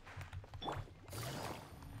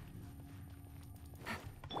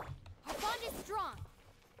 Our bond is strong.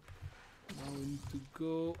 Now we need to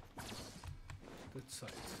go that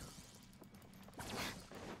side.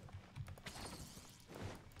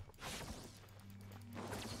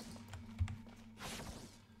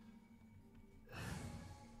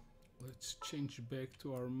 Let's change back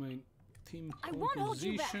to our main team I won't hold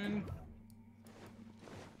you back. composition.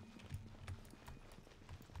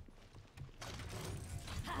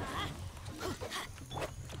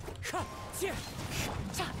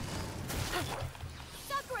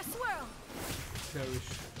 Sakura swirl. Cherish.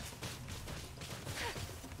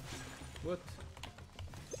 What?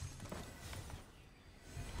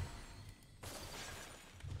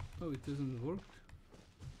 Oh, it doesn't work.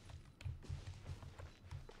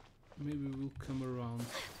 Maybe we'll come around.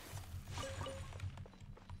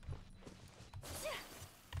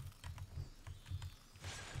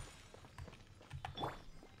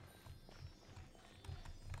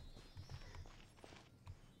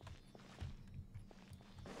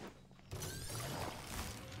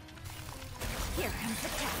 Here comes the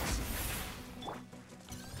catch.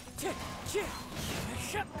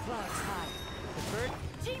 Clouds high. The bird.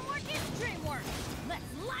 Teamwork is dreamwork. Let's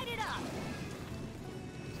light it up.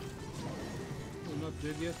 We're not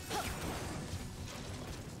dead yet.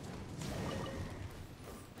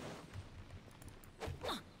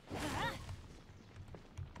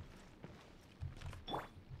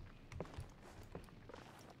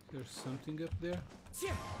 There's something up there.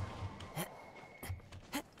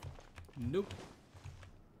 Nope.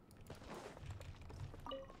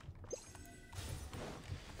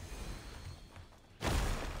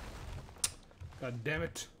 God damn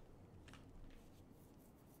it.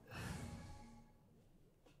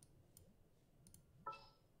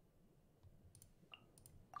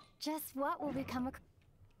 Just what will become a...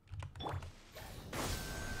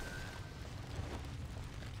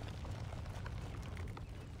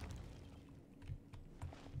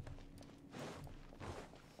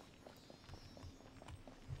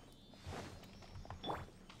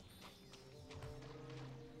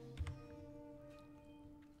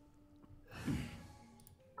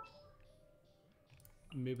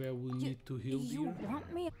 Maybe I will need to heal You here.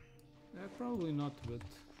 want me? Probably not, but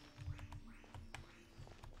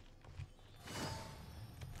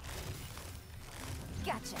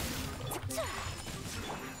Gotcha.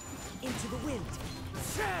 Into the wind.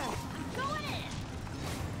 Going in.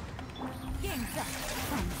 Game's up.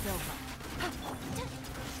 Fun's over.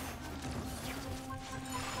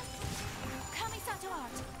 Kamisato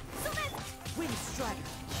art. Summit. Wind strike.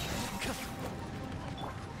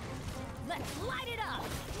 Let's light it up.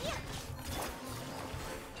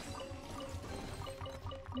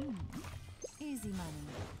 Easy money.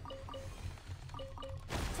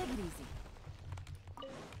 Take it easy.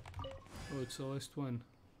 oh, it's the last one.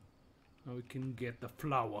 Now we can get the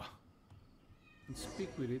flower and speak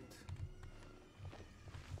with it.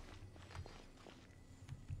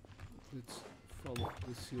 Let's follow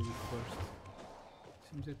the seal first.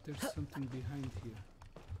 Seems that there's something behind here.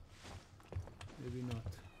 Maybe not.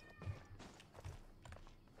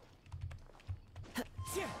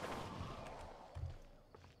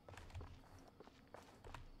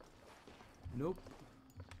 Nope.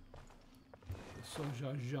 Só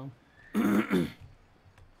jajão.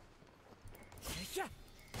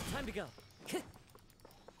 Time to go.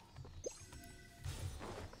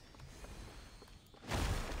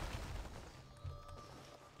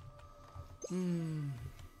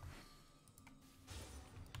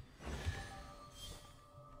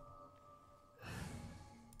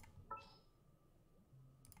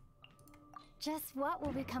 Just what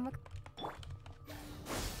will become a...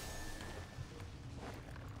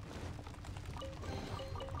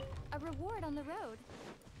 A reward on the road.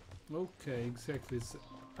 Okay, exactly as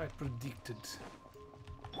I predicted.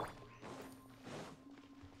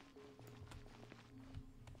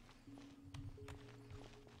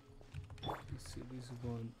 Let's see, this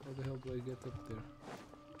one. How the hell do I get up there?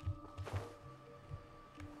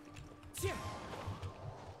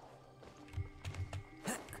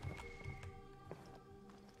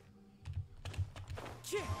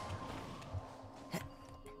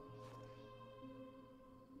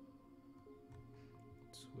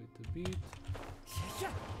 Let's wait a bit.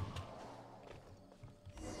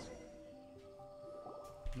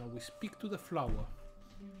 Now we speak to the flower.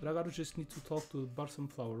 Ragaru just needs to talk to the Barsam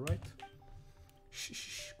flower, right? Shh, shh,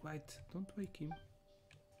 shh, quiet. Don't wake him.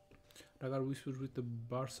 Ragaru whispers with the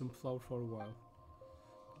Barsam flower for a while.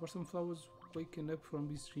 The Barsam flower was waken up from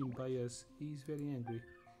his dream by us. He is very angry.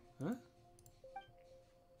 Huh?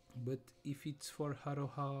 But if it's for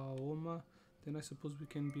Harohaoma, then I suppose we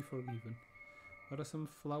can be forgiven. Arasan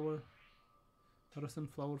flower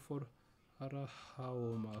for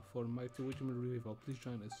Harohaoma for Mighty Witchman Revival. Please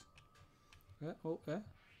join us. What are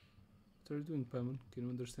you doing, Paimon? Can you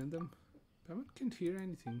understand them? Paimon can't hear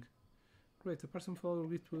anything. Great, the Barsam flower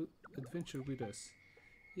will adventure with us.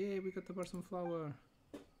 Yay, we got the Barsam flower.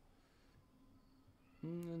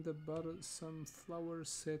 And the Barsam flower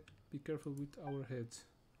said, be careful with our heads.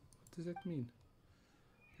 What does that mean?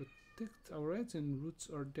 Protect our heads and roots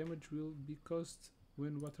or damage will be caused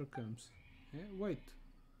when water comes. Wait.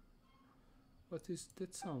 What is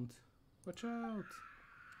that sound? Watch out!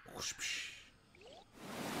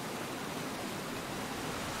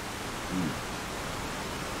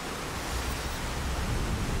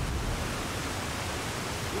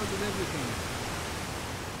 Flooded everything.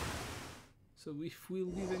 So if we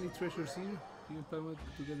leave any treasures here, you and Paimon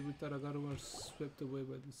together with Taragaru are swept away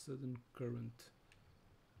by the sudden current.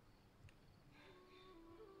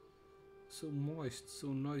 So moist, so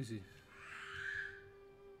noisy.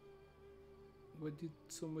 Why did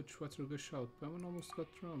so much water gush out? Paimon almost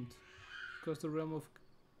got drowned. Because the realm of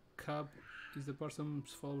Cab is the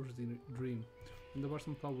Barsam's follower's dream. When the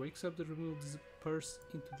Barsam flower wakes up, the realm will disperse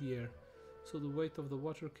into the air, so the weight of the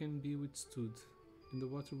water can be withstood, and the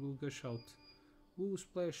water will gush out. Ooh,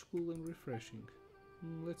 splash, cool and refreshing.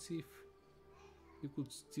 Let's see if you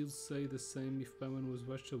could still say the same if Paimon was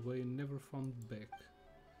washed away and never found back.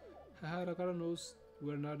 Haha, Ragara knows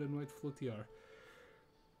where Nard and White Floaty are.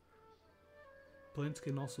 Plants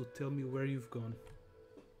can also tell me where you've gone.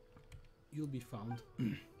 You'll be found.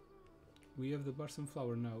 We have the Barsam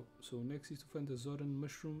flower now, so next is to find the Zoran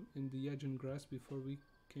mushroom and the Yajan grass before we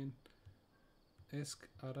can ask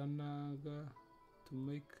Aranaga to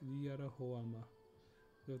make the Arahoama.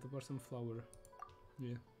 We have the Barsam flower.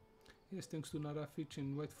 Yeah. Yes, thanks to Nara Fitch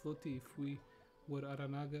and White Floaty, if we were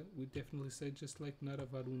Aranaga, we'd definitely say just like Nara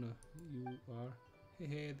Varuna. You are.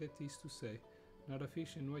 Hey, that is to say. Nara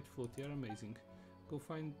Fish and White Floaty are amazing. Go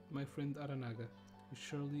find my friend Aranaga. He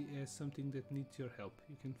surely has something that needs your help.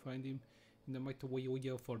 You can find him in the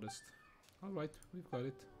Maitawayoya forest. Alright, we've got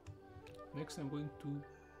it. Next I'm going to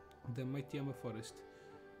the Maitiyama forest.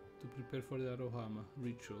 to prepare for the Arohama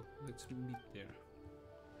ritual. Let's meet there.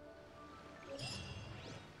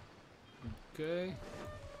 Okay.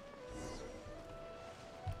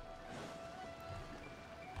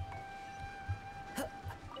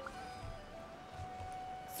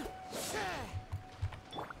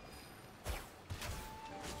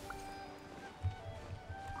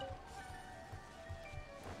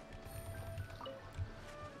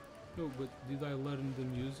 No, but did I learn the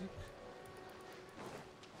music?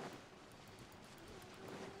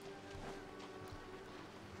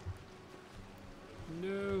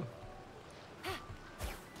 No.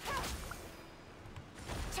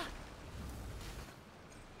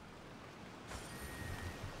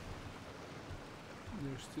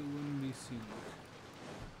 There's still one missing.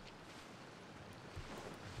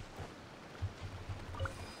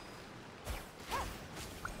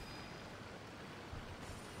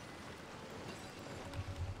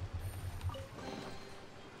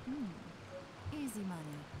 Easy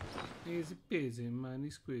money. Easy peasy, money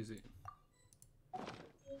squeezy.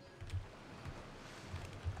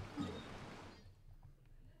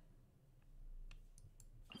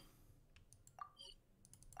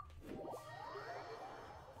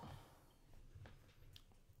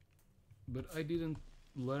 But I didn't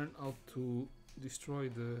learn how to destroy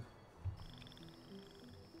the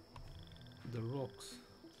rocks.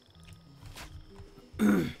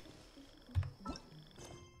 Ooh,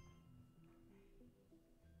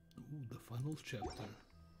 the final chapter.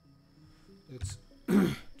 Let's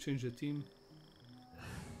change the team.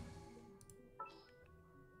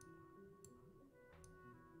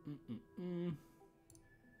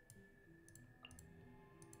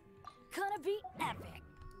 Gonna be epic.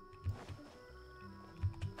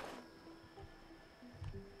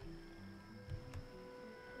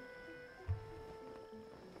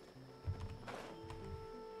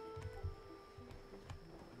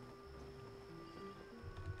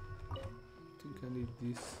 I think I need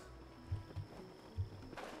this.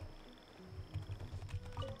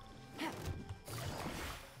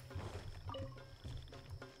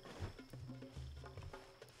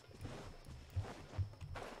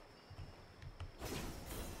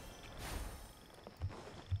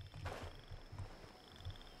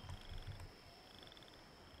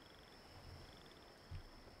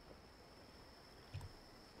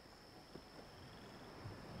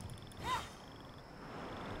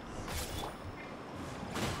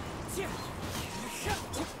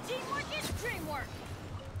 Teamwork is dreamwork.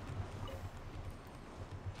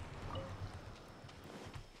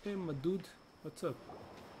 Hey, my dude, what's up?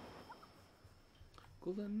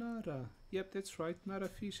 Golden Nara. Yep, that's right, Nara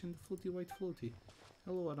fish and the floaty white floaty.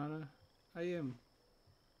 Hello, Arana. I am.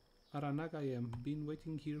 Aranaga I am. Been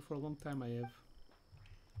waiting here for a long time, I have.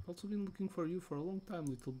 Also been looking for you for a long time,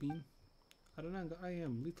 little bean. Aranaga I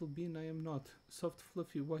am. Little bean I am not. Soft,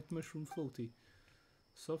 fluffy, white mushroom floaty.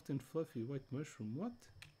 Soft and fluffy, white mushroom. What?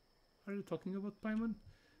 Are you talking about Paimon?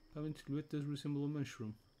 Paimon's silhouette does resemble a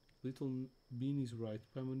mushroom. Little bean is right.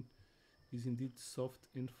 Paimon is indeed soft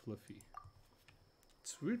and fluffy.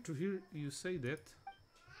 It's weird to hear you say that.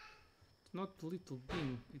 It's not little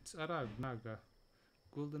bean, it's Arag Naga.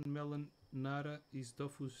 Golden melon Nara is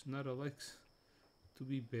Dofus. Nara likes to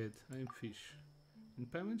be bad. I am fish.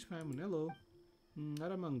 And Paimon's Paimon. Hello.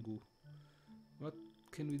 Naramangu. What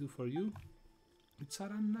can we do for you? It's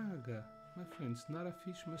Aranaga. My friends, Nara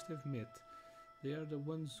fish must have met. They are the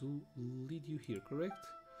ones who lead you here, correct?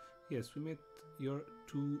 Yes, we met your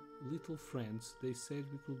two little friends. They said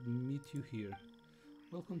we could meet you here.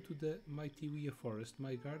 Welcome to the mighty Wea forest.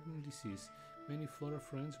 My garden this is. Many flora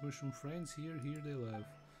friends, mushroom friends, here they love.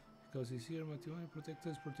 Because he's here, Matiwa protects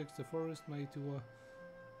us, protects the forest, Matiwa.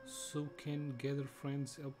 So can gather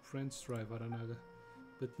friends, help friends thrive, Aranaga.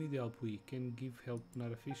 But need help we can give help,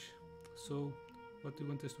 not a fish. So, what do you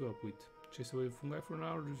want us to help with? Chase away fungi for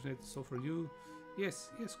now, or just net so for you?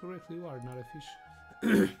 Yes, correctly you are, not a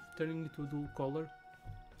fish. Turning into a dual collar.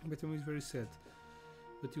 Betami is very sad.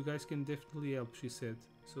 But you guys can definitely help, she said.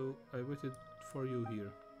 So I waited for you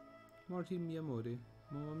here. Morty mi amore,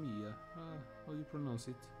 mamma mia. Ah, how you pronounce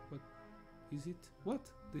it? What is it?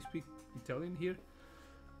 What? They speak Italian here?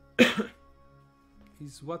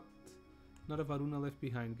 Is what not a Varuna left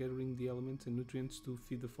behind, gathering the elements and nutrients to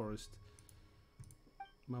feed the forest.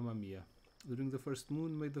 Mamma mia. During the first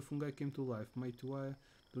moon, made the fungi came to life. Maituaya.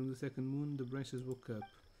 During the second moon, the branches woke up.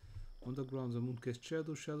 On the ground, the moon cast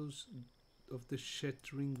shadows of the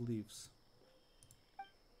shattering leaves.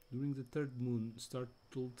 During the third moon,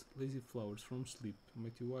 startled lazy flowers from sleep.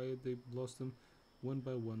 Maituaya, they blossom one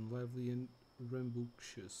by one, lively and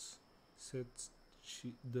rambunctious. Set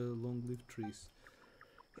the long-lived trees.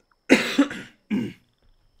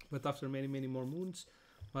 But after many more moons,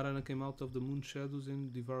 Marana came out of the moon shadows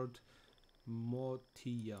and devoured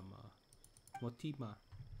Motima.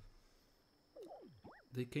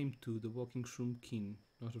 They came to the walking shroom kin,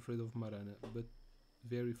 not afraid of Marana, but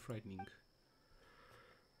very frightening.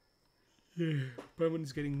 Paimon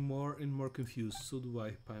is getting more and more confused. So do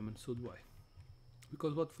I, Paimon, so do I.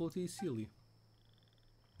 Because what Floaty is silly.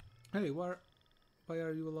 Hey, why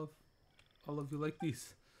are you all of you like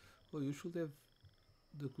this? Oh, you should have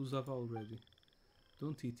the kusava already.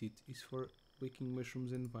 Don't eat it. It's for waking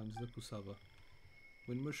mushrooms and vines, the kusava.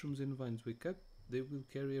 When mushrooms and vines wake up, they will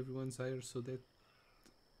carry everyone's ire so that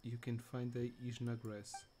you can find the Yajna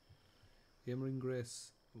grass. Yammering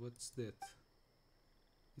grass, what's that?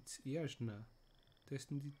 It's Yajna,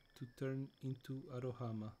 destined to turn into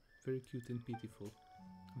Arohama. Very cute and pitiful.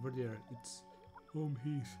 Over there, it's home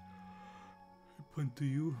his. I point to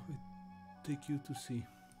you, I take you to see.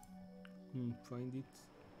 Find it,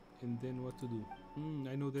 and then what to do?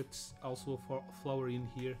 I know that's also a flower in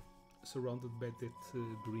here, surrounded by that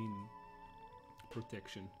green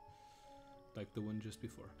protection, like the one just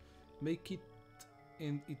before. Make it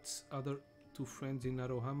and its other two friends in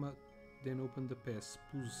Arohama, then open the pass,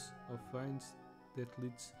 spools of vines that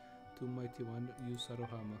leads to mighty one use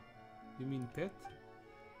Arohama. You mean pet?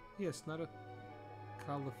 Yes, not a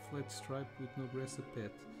Kala flat stripe with no grass a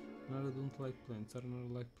pet. Nara don't like plants,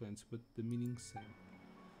 Aranara like plants, but the meaning same.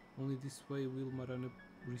 Only this way will Marana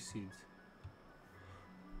recede.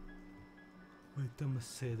 Wait, Thomas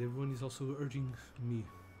said, everyone is also urging me.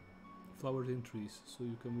 Flowers and trees, so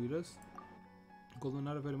you come with us? Golden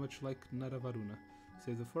Nara very much like Nara Varuna.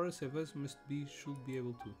 Save the forest, save us, should be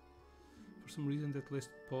able to. For some reason that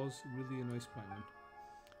last pause really annoys Paimon.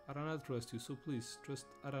 Aranaga trusts you, so please, trust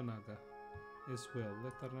Aranaga as well.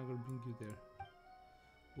 Let Aranaga bring you there.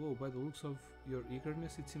 Whoa, by the looks of your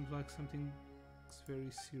eagerness, it seems like something very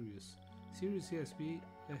serious. Serious, yes, be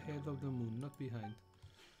ahead of the moon, not behind.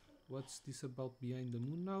 What's this about behind the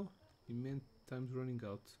moon now? It meant time's running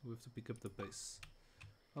out. We have to pick up the pace.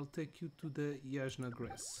 I'll take you to the Yajna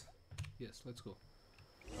grass. Yes, let's go.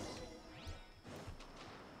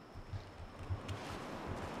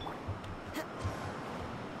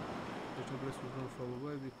 Yajna grass will not fall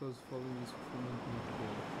away because falling is fulfillment not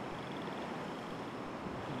together.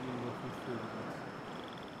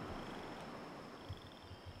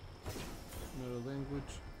 Another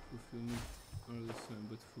language, fulfillment are the same,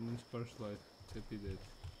 but fulfillment sparse life. It's happy dead.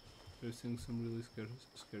 They're saying some really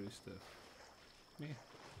scary stuff. Meh.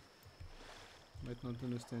 Might not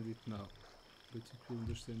understand it now, but you will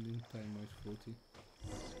understand in time, my floaty.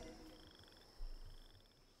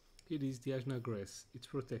 It is the Yajna grass. It's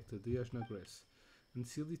protected, the Yajna grass.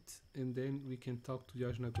 Unseal it and then we can talk to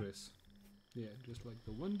Yajna grass. Yeah, just like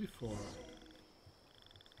the one before.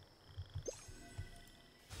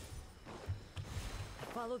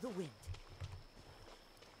 Follow the wind.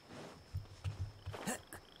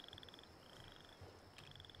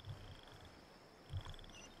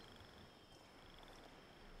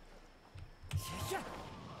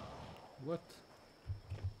 What?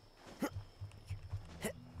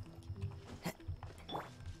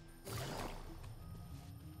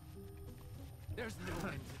 There's no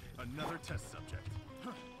end. Another test subject.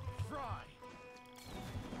 Fry!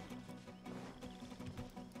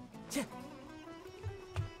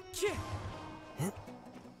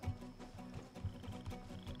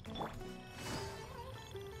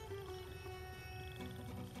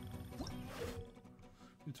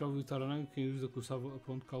 You travel with Aranaga, you can use the Kusava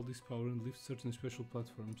upon call this power and lift certain special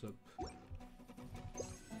platforms up.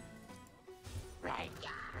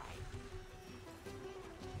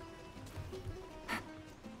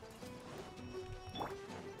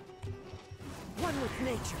 One with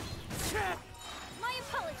nature. My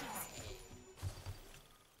apologies.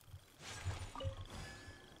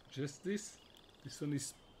 Just this? This one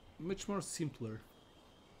is much more simpler.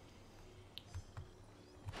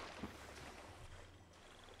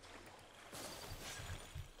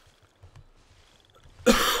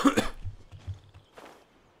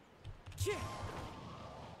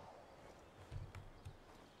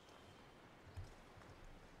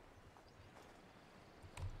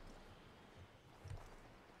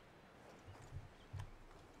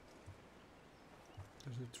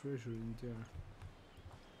 There's a treasure in there.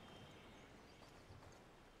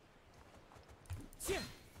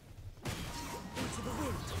 Into the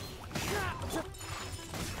wind.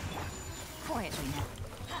 Quietly now.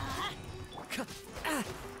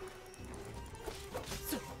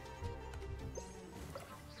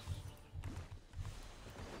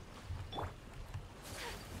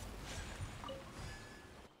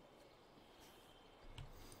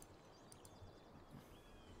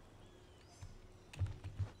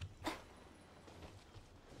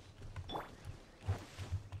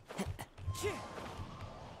 Take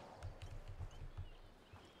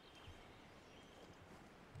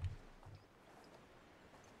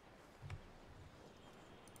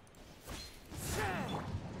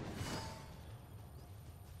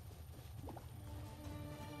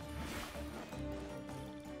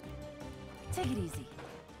it easy.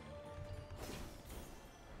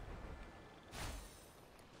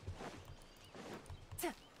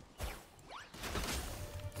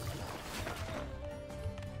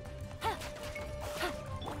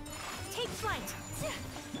 Take flight.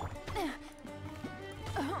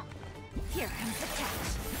 Here comes the catch.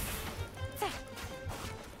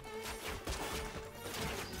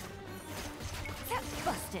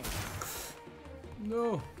 Busted.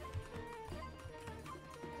 No.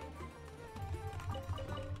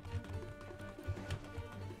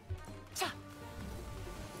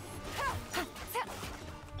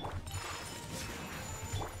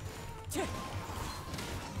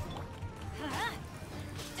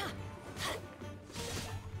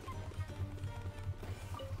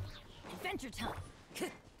 Adventure time.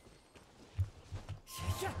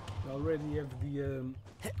 I already have the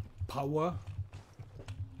power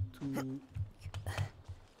to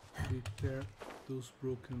repair those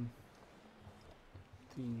broken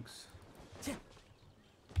things.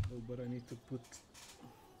 Oh, but I need to put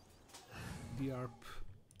the ARP.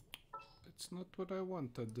 It's not what I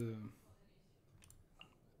wanted.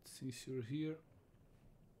 Since you're here,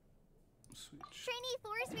 switch. Trainee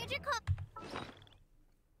Forest Ranger call.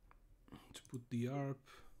 To put the ARP.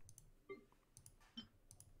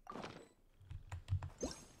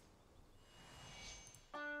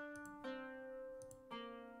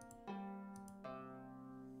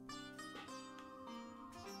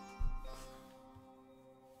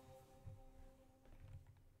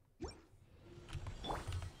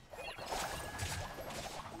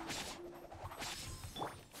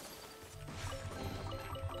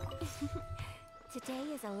 Today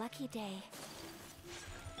is a lucky day.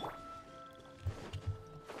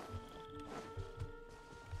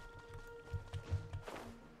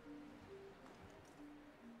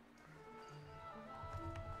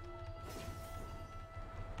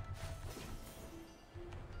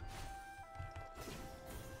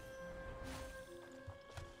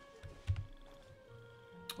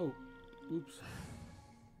 Oh, oops.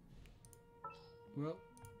 Well,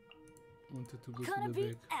 wanted to go Gonna to the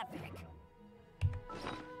be back. epic.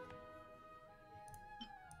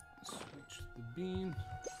 Switch to the bean.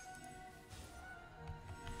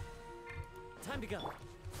 Time to go.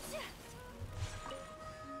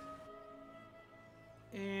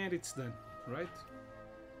 And it's done, right?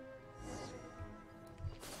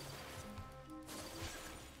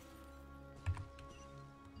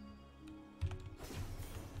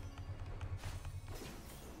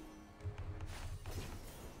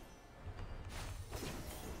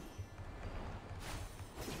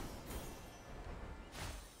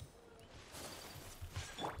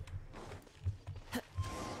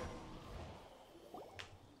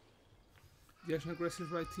 The Ajna grass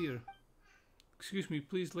is right here. Excuse me,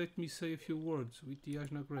 please let me say a few words with the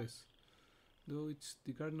Ajna grass. Though it's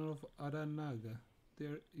the garden of Aranaga,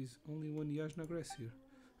 there is only one Yajna grass here.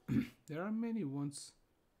 There were many once.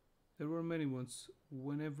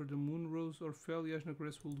 Whenever the moon rose or fell, Yajna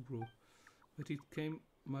grass would grow. But it came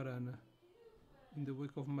Marana. In the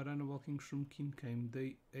wake of Marana, walking Shroomkin came.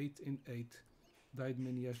 They ate and ate. Died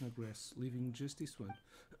many Yajna grass, leaving just this one.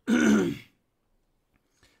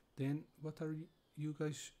 Then, what are you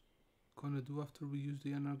guys gonna do after we use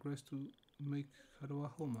the Yajna grass to make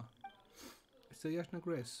Haroahoma? It's the Yajna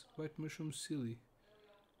grass, white mushroom silly.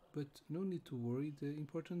 But no need to worry, the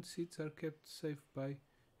important seeds are kept safe by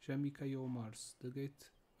Jamikayo Mars, the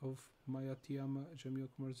gate of Mayatiyama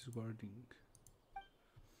Jamiokumar's guarding.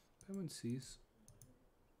 Paimon sees.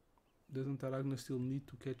 Doesn't Aragna still need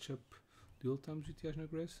to catch up the old times with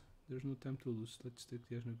Yajna grass? There's no time to lose, let's take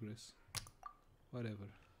the Yajna grass. Whatever.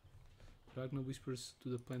 Ragnar whispers to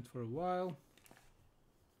the plant for a while.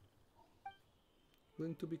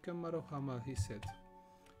 Going to become Marohama, he said.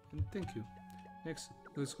 And thank you. Next,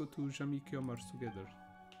 let's go to Jamikyo Mars together.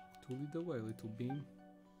 To lead the way, little beam.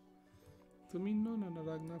 To mean no, Nana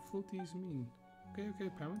Ragnar, floaty is mean. Okay,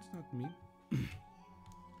 Pam, it's not mean.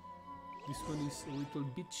 This one is a little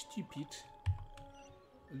bit stupid.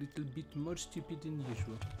 A little bit more stupid than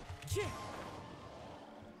usual.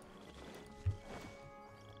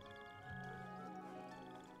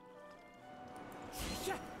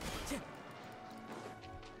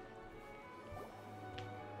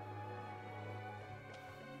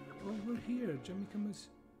 Over here, Jamikama's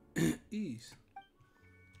is.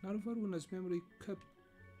 Narvaruna's memory cup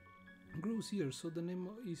grows here, so the name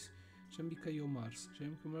is Jamikayo Mars.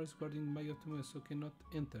 Jamikayo Mars guarding Mayotume, so cannot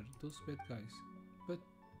enter. Those bad guys. But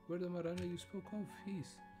where the Marana you spoke of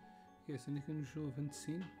is? Yes, and unusual event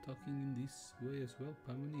seen talking in this way as well.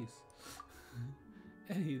 Paimon is.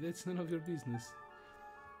 Hey, that's none of your business.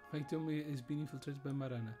 Mayotume has been infiltrated by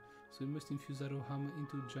Marana, so we must infuse Arohama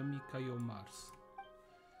into Jamikayo Mars.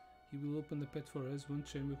 He will open the path for us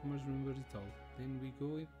once Jamikayo Mars remembers it all. Then we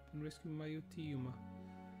go and rescue Mayotiyuma.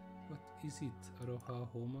 What is it, Aroha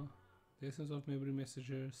Homa? The essence of memory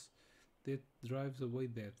messengers that drives away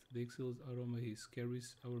death. The exiled aroma is,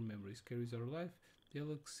 carries our memories, carries our life. The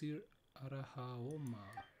elixir Arahahoma.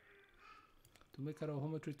 To make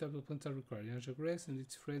Arahoma, 3 types of plants are required. Yanja grass and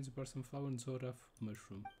its friends, balsam flower and Zoraf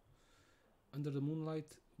mushroom. Under the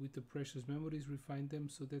moonlight, with the precious memories, refine them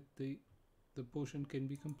so that the potion can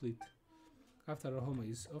be complete. After Arahoma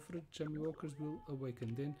is offered, Jammy walkers will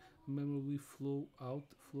awaken. Then a memory will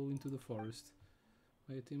flow into the forest.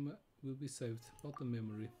 Mayotima will be saved. About the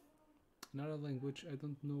memory. Nara language I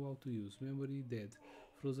don't know how to use. Memory dead.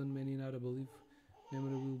 Frozen many Nara believe.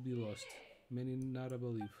 Memory will be lost. Many Nara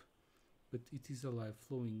believe. But it is alive,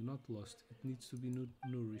 flowing, not lost. It needs to be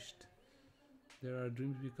nourished. There are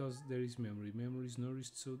dreams because there is memory. Memory is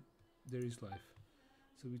nourished, so there is life.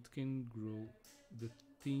 So it can grow. The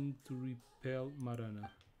thing to repel Marana.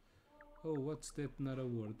 Oh, what's that Nara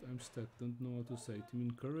word? I'm stuck, don't know how to say it. You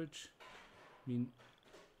mean courage? I'm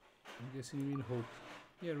guessing you mean hope.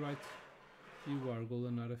 Yeah, right. You are,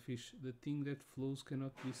 golden Nara fish. The thing that flows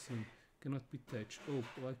cannot be seen, cannot be touched. Hope,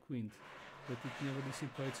 like wind. But it never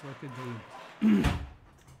dissipates like a dream.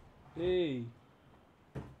 Hey!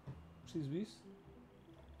 What is this?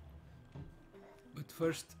 But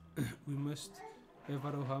first, we must have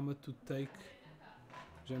Arohama to take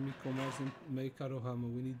Jamikayo Mars and make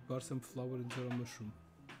Arohama. We need balsam flower and Zora mushroom.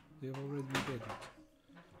 They have already been gathered.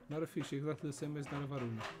 Nara fish, exactly the same as Nara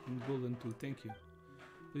Varuna. And golden too, thank you.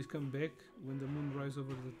 Please come back when the moon rises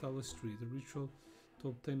over the tallest tree. The ritual to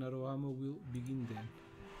obtain Arohama will begin then.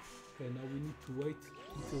 Okay, now we need to wait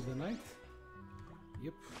until the night.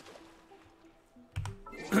 Yep.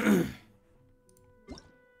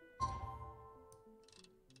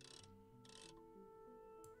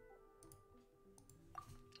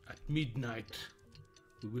 At midnight,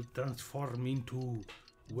 we will transform into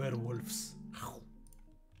werewolves.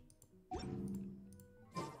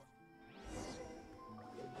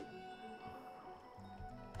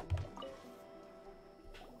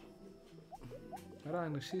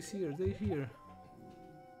 Arana, she's here, they're here.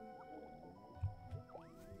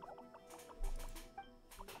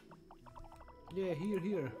 Yeah, here.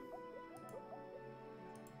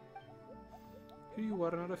 Here you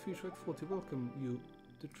are, Nara fish, white floaty. Welcome you,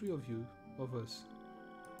 the three of you, of us.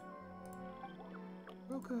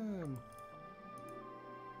 Welcome.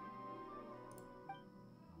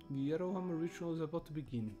 The Arohama ritual is about to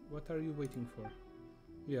begin. What are you waiting for?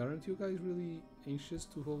 Yeah, aren't you guys really anxious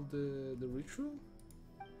to hold the ritual?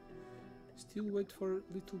 Still wait for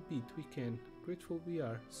a little bit, we can. Grateful we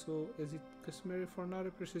are. So, as it customary for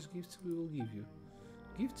Nara, precious gifts we will give you.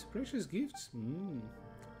 Gifts? Precious gifts?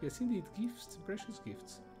 Yes, indeed, gifts, precious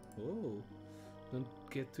gifts. Oh, don't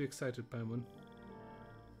get too excited, Paimon.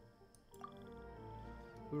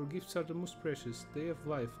 Our gifts are the most precious. They have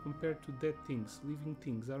life compared to dead things. Living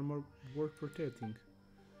things are more worth protecting.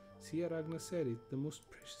 See, Aragna said it, the most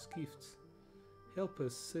precious gifts. Help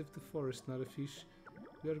us save the forest, Nara fish.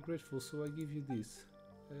 We are grateful, so I give you this.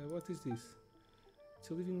 What is this?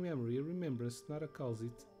 It's a living memory, a remembrance, Nara calls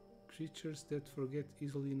it. Creatures that forget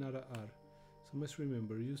easily Nara are. So must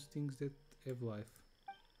remember, use things that have life.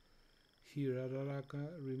 Here,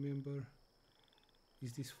 Araraka, remember,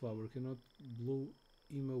 is this flower. Cannot blow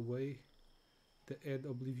him away. The head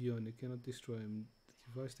oblivion, it cannot destroy him.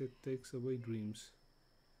 The device that takes away dreams.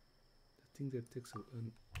 The thing that takes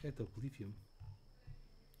an head oblivion.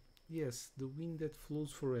 Yes, the wind that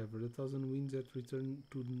flows forever, the thousand winds that return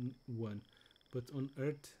to one. But on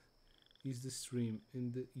earth is the stream,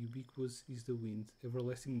 and the ubiquitous is the wind,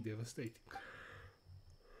 everlasting, devastating.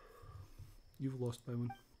 You've lost,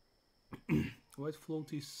 Paimon. White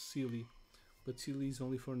float is silly, but silly is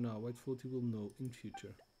only for now. White floaty will know in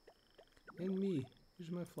future. And me,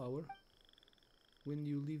 here's my flower. When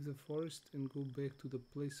you leave the forest and go back to the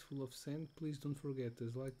place full of sand, please don't forget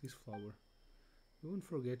us like this flower. We won't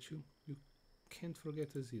forget you. You can't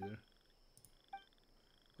forget us either.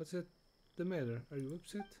 What's that the matter? Are you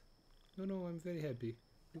upset? No, I'm very happy.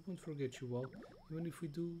 We won't forget you all. Even if we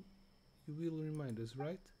do, you will remind us,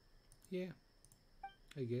 right? Yeah,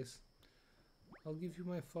 I guess. I'll give you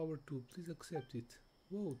my flower too. Please accept it.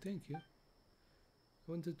 Whoa, thank you. I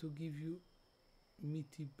wanted to give you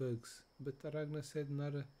meaty bugs, but Aragna said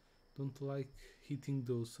Nara don't like hitting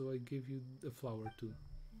those, so I gave you a flower too.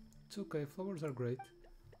 It's okay, flowers are great.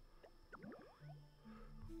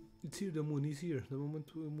 It's here, the moon is here. The moment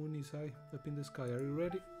the moon is high up in the sky. Are you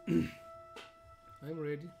ready? I'm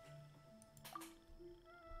ready.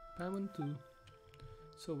 Paimon too.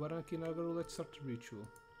 So Araki Nagaru, let's start the ritual.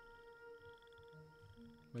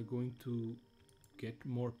 Am I going to get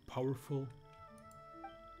more powerful?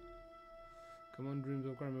 Come on, dreams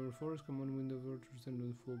of Carmel Forest. Come on, wind of virtues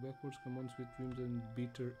and fall backwards. Come on, sweet dreams and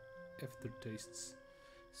bitter aftertastes.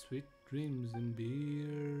 Sweet dreams and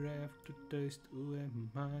bitter aftertaste. Who am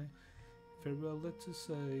I? Farewell, let's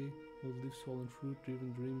say. Old leaves fallen fruit,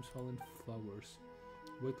 driven dreams fallen flowers.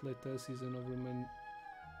 Wait, let us season of rain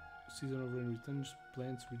returns.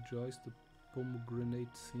 Plants rejoice. The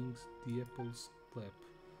pomegranate sings. The apples clap.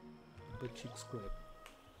 The butt cheeks clap.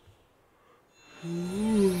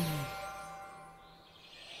 Ooh.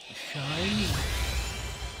 Shiny.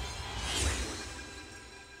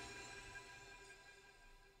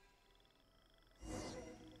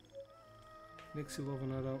 Next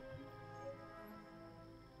Ilovanara.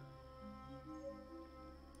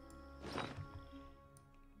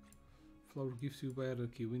 Flower gives you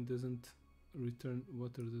hierarchy. Wind doesn't return.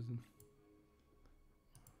 Water doesn't.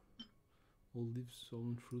 All leaves,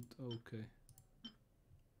 fallen fruit. Okay.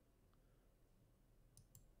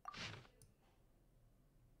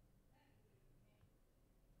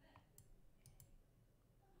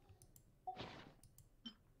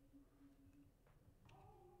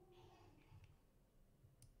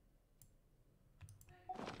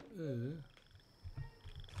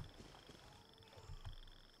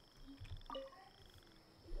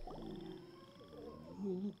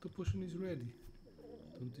 Oh, look, the potion is ready.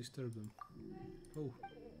 Don't disturb them. Oh.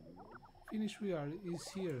 Finished we are. Is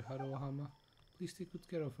here, Haruhama. Please take good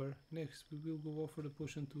care of her. Next, we will go offer the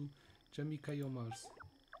potion to Jamikayo Mars.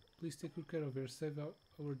 Please take good care of her. Save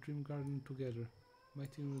our dream garden together.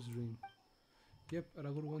 Mighty One's dream. Yep,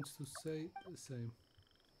 Aragorn wants to say the same.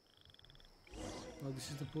 Now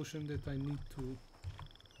this is the potion that I need to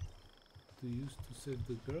use to save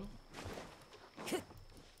the girl.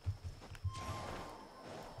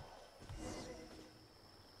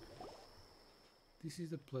 This is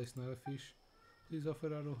the place, not a fish. Please offer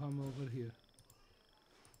Arohama over here.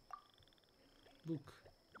 Look,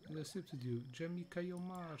 I accepted you. Jamikayo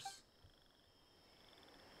Mars.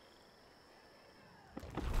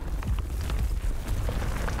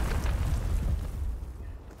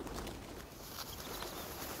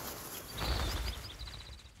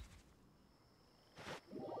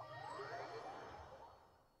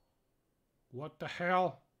 What the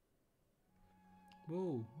hell?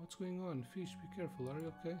 Whoa, what's going on? Fish, be careful, are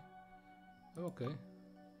you okay? I'm okay.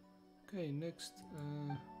 Okay, next,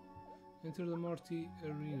 enter the Marty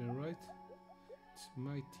Arena, right? It's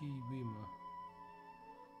Mighty Wima.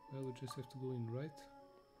 Well, we just have to go in, right?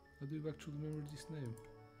 How do you actually remember this name?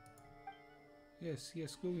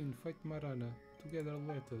 Yes, go in, fight Marana. Together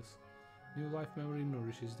let us. New life memory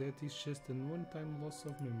nourishes. That is just a one-time loss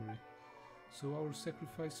of memory. So our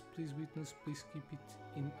sacrifice, please witness, please keep it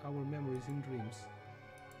in our memories and dreams.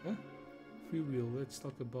 Huh? Free will, let's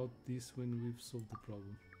talk about this when we've solved the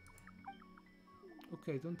problem.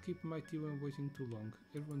 Okay, don't keep Mighty One waiting too long.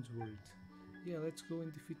 Everyone's worried. Yeah, let's go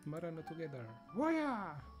and defeat Marana together. Waya!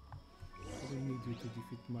 I don't need you to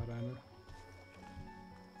defeat Marana.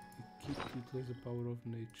 It utilize the power of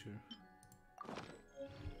nature.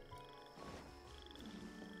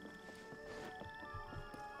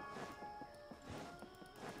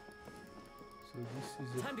 So this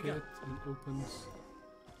is a Time to pet go. and opens.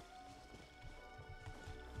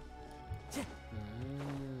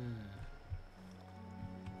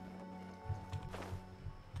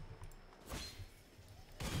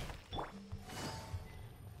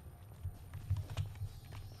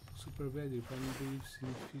 Super bad, your family believes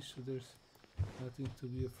in fish, so there's nothing to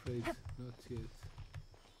be afraid. Not yet.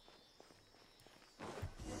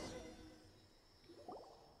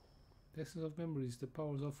 The essence of memories, the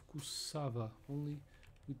powers of Kusava. Only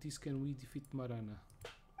with this can we defeat Marana.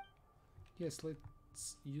 Yes,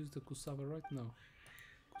 let's use the Kusava right now.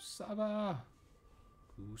 Kusava!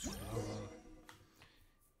 Kusava.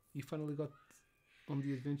 He finally got on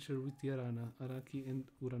the adventure with the Araki and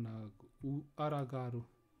Aragaru.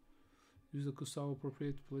 Use the Kusava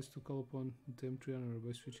appropriate place to call upon them to honor.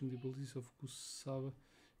 By switching the abilities of Kusava,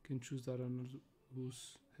 you can choose the honor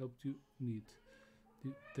whose help you need.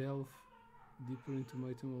 Delve deeper into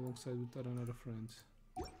my team alongside with Aranara friends.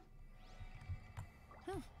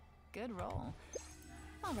 Good roll.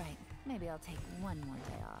 Alright, maybe I'll take one more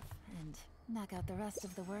day off and knock out the rest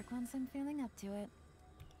of the work once I'm feeling up to it.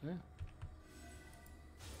 Eh?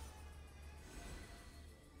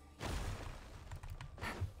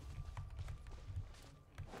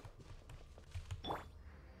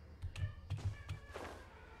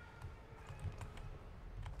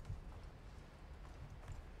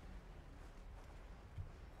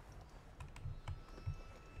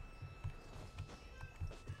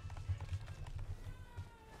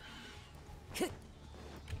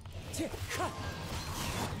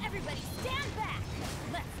 Everybody stand back!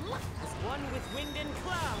 Let's look! As one with wind and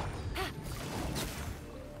cloud.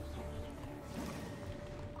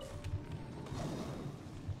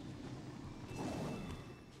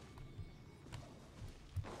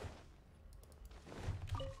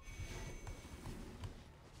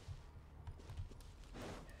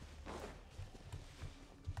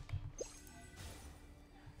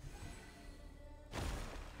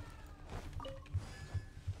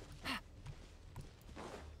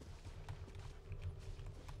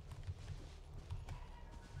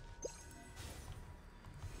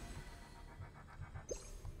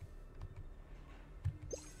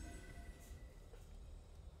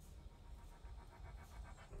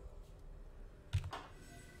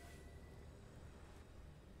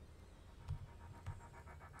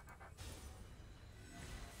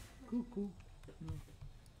 Cuckoo. No.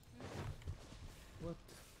 What?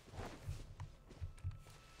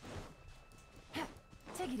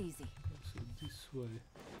 Take it easy. So this way.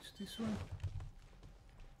 Is this way?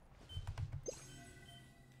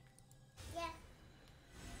 Yeah.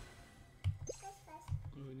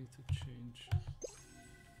 Oh, I need to change.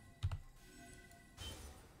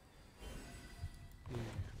 Yeah.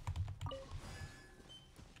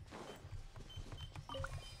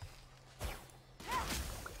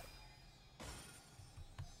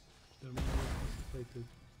 They're more anticipated.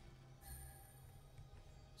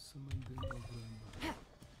 Summoned in November.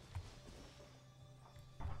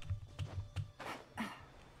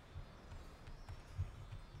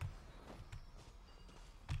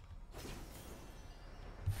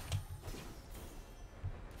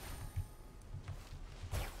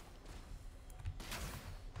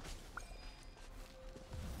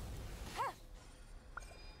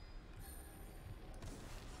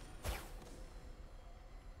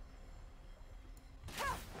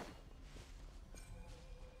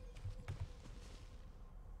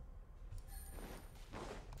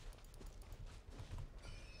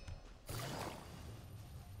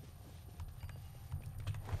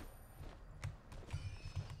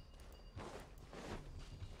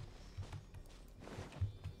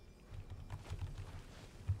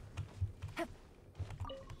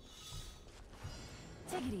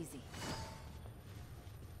 Take it easy.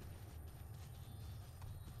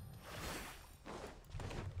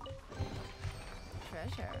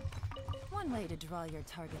 Treasure. One way to draw your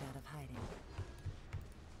target out of hiding.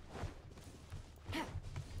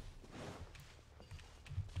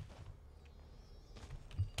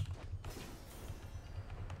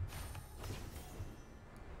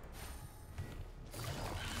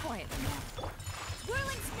 Quiet now.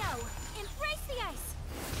 Whirling snow! Embrace the ice!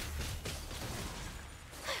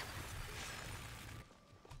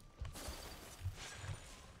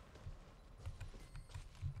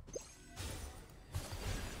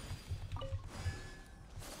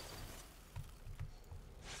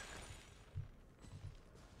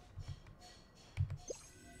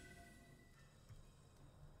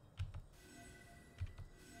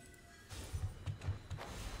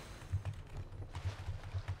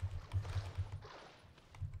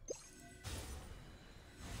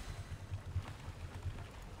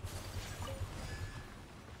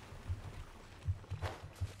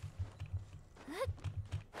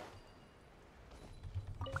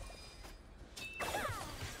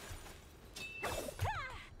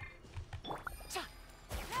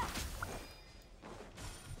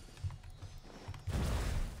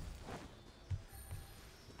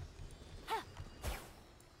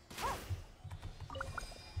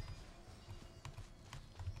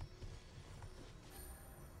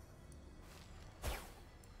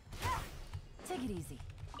 Take it easy.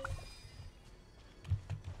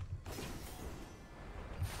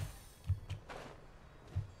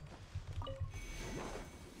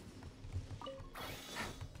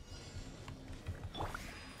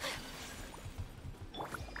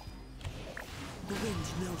 The wind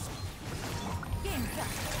knows me. Game's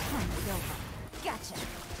up. Time is over. Gotcha.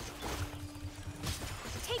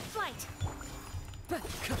 Take flight! Now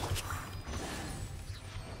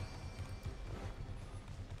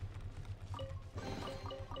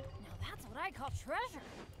that's what I call treasure!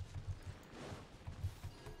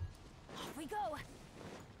 Off we go!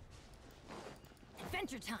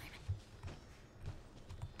 Adventure time!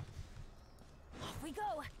 Off we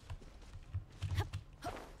go! Hup,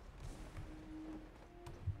 hup.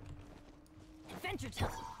 Adventure time!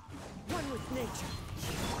 One with nature.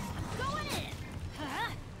 I'm going in!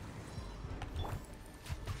 Huh?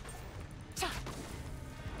 Cha!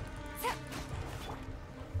 Zap!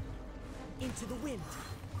 Into the wind.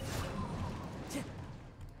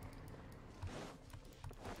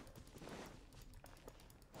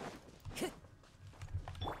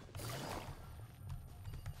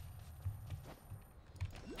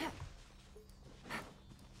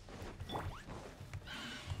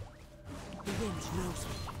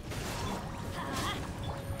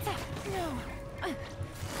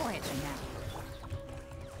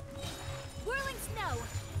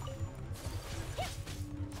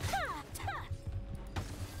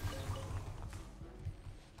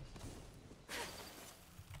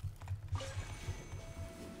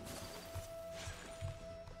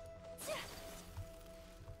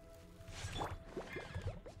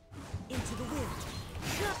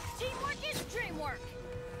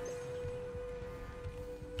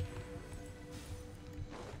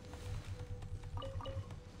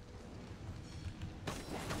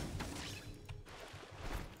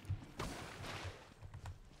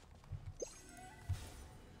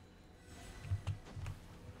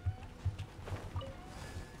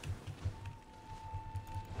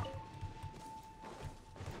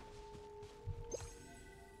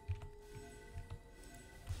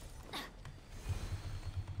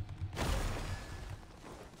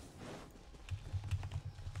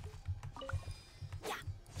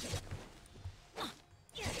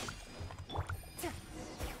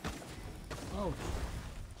 Ouch.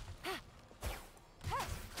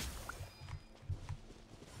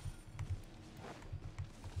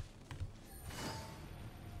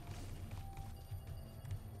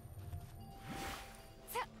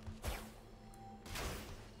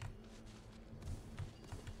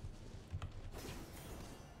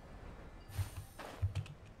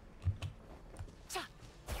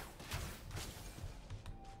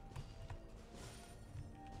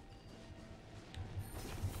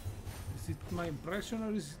 Is it my impression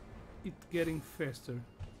or is it getting faster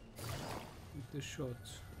with the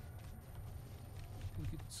shots? I think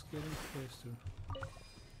it's getting faster.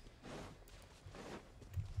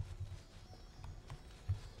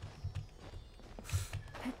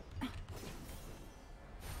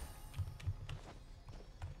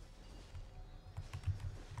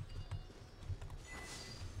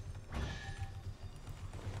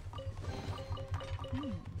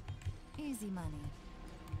 Easy money.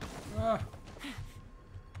 Ah!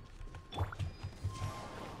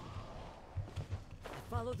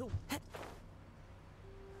 Follow the.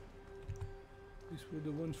 These were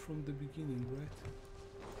the ones from the beginning, right?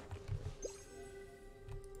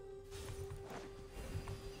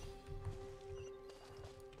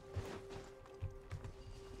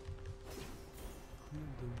 Clear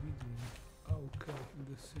the video. Oh, okay, in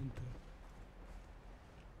the center.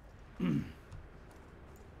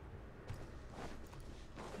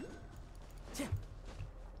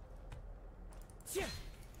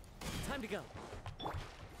 Time to go.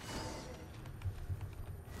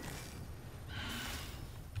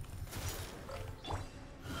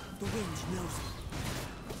 The wind knows me.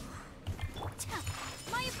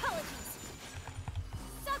 My apologies.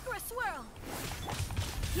 Sakura swirl.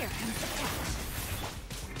 Here comes the test.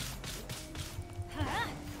 Huh?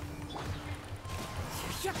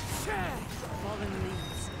 Fallen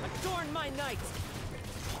leaves, adorn my night.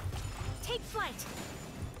 Take flight.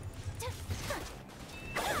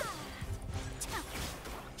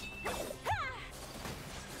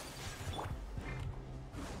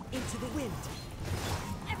 Into the wind.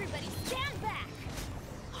 Everybody stand back.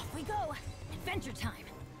 Off we go. Adventure time.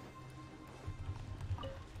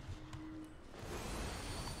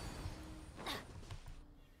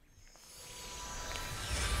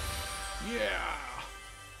 Yeah!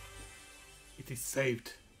 It is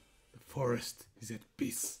saved. The forest is at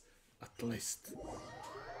peace, at least.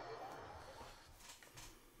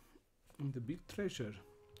 And the big treasure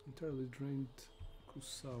entirely drained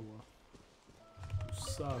Kusawa.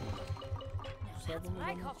 Kusawa. That's what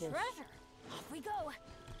I call Kusawa. treasure. Off we go.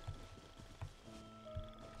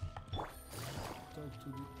 Talk to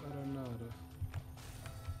the Aranara.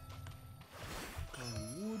 I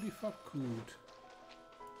would if I could.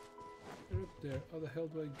 They're up there. How the hell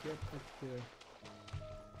do I get up there?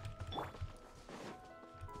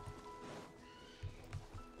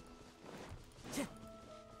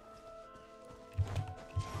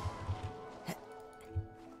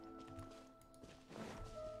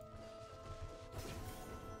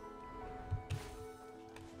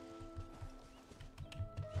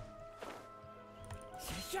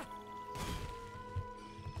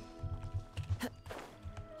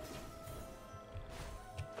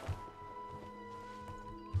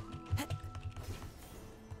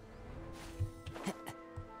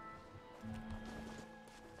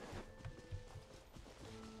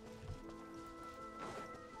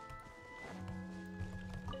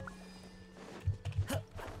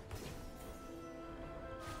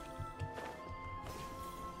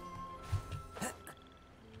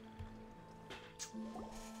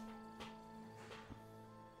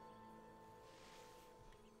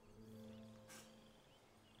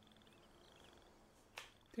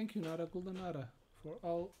 Thank you, Nara Goldanara, for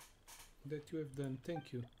all that you have done.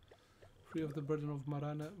 Thank you. Free of the burden of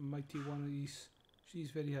Marana, Mighty Wana is... She is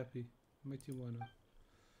very happy, Mighty Wana.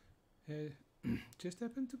 Just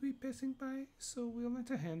happened to be passing by, so we'll lend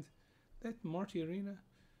a hand. That Marty Arena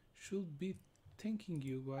should be thanking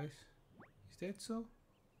you guys. Is that so?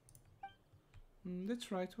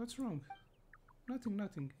 That's right, what's wrong?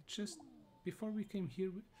 Nothing. It's just, before we came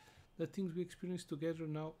here, the things we experienced together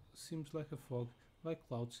now seems like a fog. Like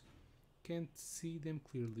clouds. Can't see them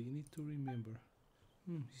clearly. Need to remember.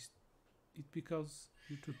 Is it because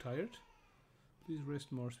you're too tired? Please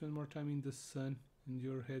rest more. Spend more time in the sun and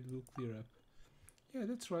your head will clear up. Yeah,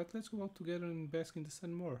 that's right. Let's go out together and bask in the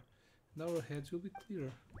sun more. And our heads will be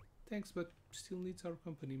clearer. Thanks, but still needs our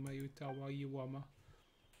company, Mayutawa Iwama.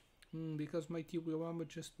 Because Mighty Iwama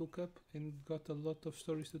just woke up and got a lot of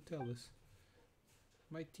stories to tell us.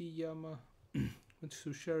 Mighty Yama wants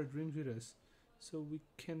to share dreams with us. So we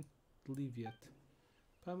can't leave yet.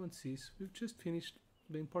 Paimon sees we've just finished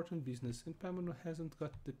the important business, and Pamela hasn't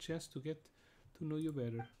got the chance to get to know you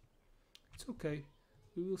better. It's okay.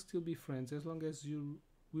 We will still be friends as long as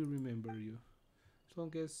we remember you. As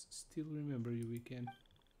long as still remember you, we can.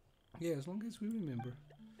 Yeah, as long as we remember.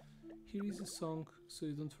 Here is a song, so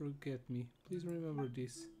you don't forget me. Please remember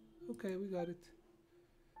this. Okay, we got it.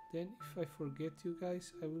 Then, if I forget you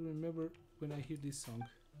guys, I will remember when I hear this song.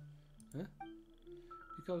 Huh?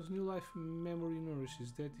 Because new life memory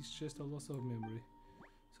nourishes, that is just a loss of memory.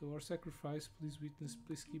 So our sacrifice, please witness,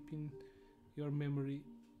 please keep in your memories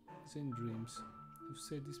and dreams. I've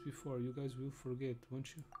said this before, you guys will forget,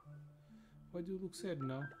 won't you? Why do you look sad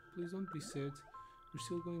now? Please don't be sad. We're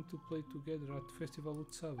still going to play together at Festival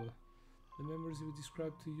Utsava. The memories we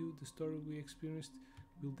described to you, the story we experienced,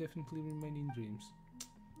 will definitely remain in dreams.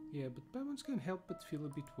 Yeah, but Paimons can't help but feel a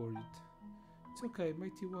bit worried. It's okay, my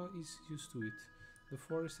Tiwa is used to it. The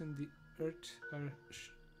forest and the earth are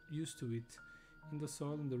used to it. In the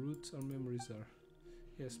soil and the roots our memories are.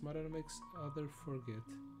 Yes, Mara makes others forget,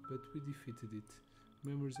 but we defeated it.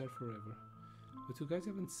 Memories are forever. But you guys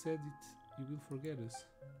haven't said it, you will forget us.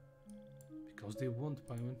 Because they won't,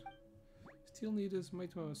 Paimon. Still need us, my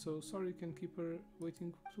Tiwa, so sorry you can keep her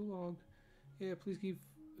waiting too long. Yeah, please give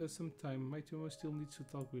us some time, my Tiwa still needs to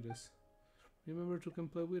talk with us. Remember to come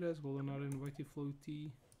play with us, Volonar and Whitey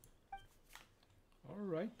Floaty.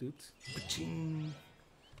 Alright, dude. Ba-ching!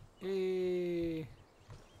 Hey!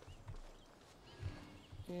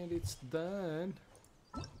 And it's done!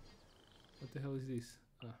 What the hell is this?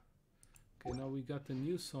 Ah. Okay, now we got a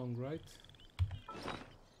new song, right?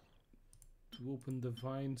 To open the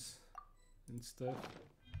vines and stuff.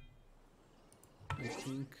 I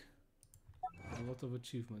think a lot of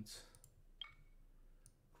achievements.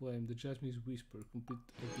 Claim the Jasmine's Whisper, complete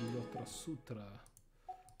Agnilotra Sutra.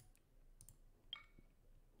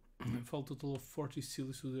 Fall total of 40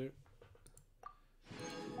 silly, so there.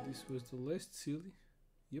 This was the last silly.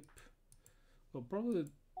 Yep. Well, probably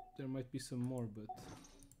there might be some more, but.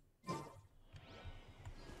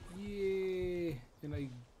 Yeah! And I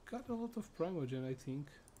got a lot of Primogen, I think.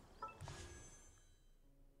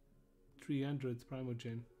 300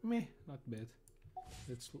 Primogen. Meh, not bad.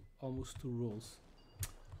 That's almost 2 rolls.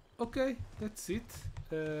 Okay, that's it.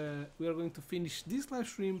 We are going to finish this live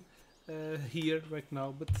stream here right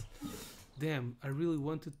now, but damn, I really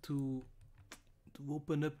wanted to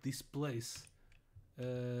open up this place. I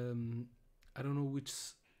don't know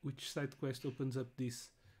which side quest opens up this,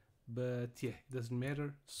 but yeah, it doesn't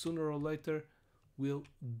matter. Sooner or later, we'll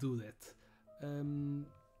do that.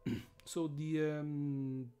 So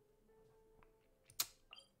the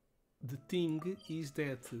thing is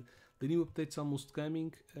that the new update's almost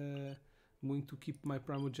coming. I'm going to keep my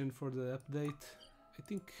Primogen for the update. I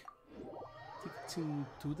think it's in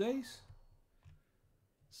 2 days.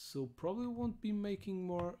 So probably won't be making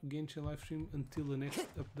more Genshin live stream until the next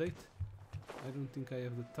update. I don't think I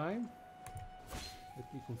have the time.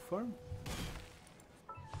 Let me confirm.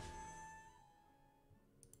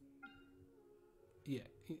 Yeah,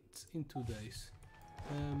 it's in 2 days.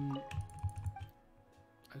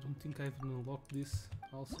 I don't think I've unlocked this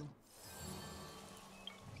also.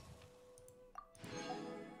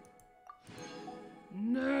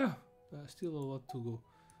 No! Still a lot to go.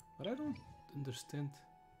 But I don't understand.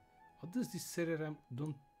 How does this say that I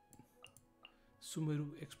don't...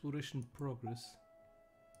 Sumeru exploration progress?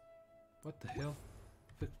 What the hell?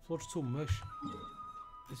 I've explored so much.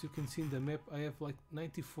 As you can see in the map, I have like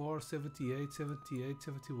 94, 78, 78,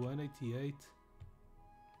 71, 88.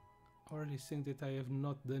 Already saying that I have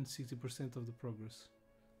not done 60% of the progress.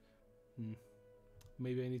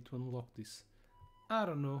 Maybe I need to unlock this. I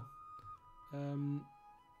don't know.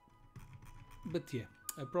 But yeah,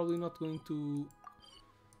 I'm probably not going to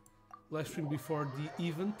live stream before the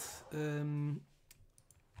event.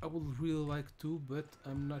 I would really like to, but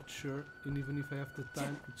I'm not sure. And even if I have the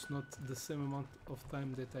time, it's not the same amount of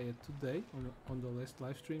time that I had today on the last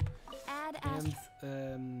live stream. And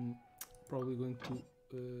probably going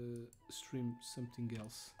to stream something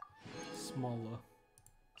else. Smeller.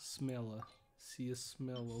 See you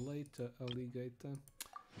smeller later, alligator.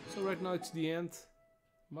 So right now it's the end,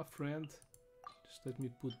 my friend. Just let me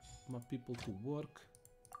put my people to work.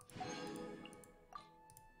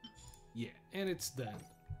 Yeah, and it's done.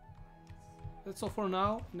 That's all for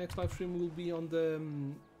now. Next live stream will be on the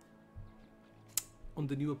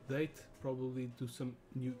new update. Probably do some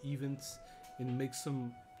new events and make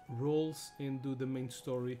some roles and do the main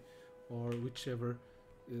story or whichever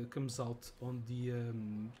comes out on the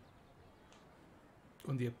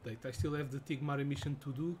update. I still have the Tigmari mission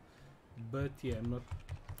to do, but yeah, I'm not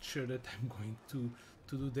sure that I'm going to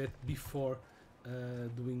do that before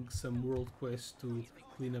doing some world quests to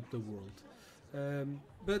clean up the world.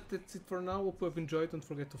 But that's it for now. Hope you have enjoyed. Don't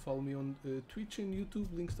forget to follow me on Twitch and YouTube.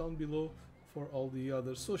 Links down below for all the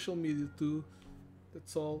other social media too.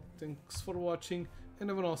 That's all. Thanks for watching and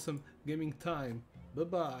have an awesome gaming time. Bye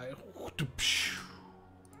bye.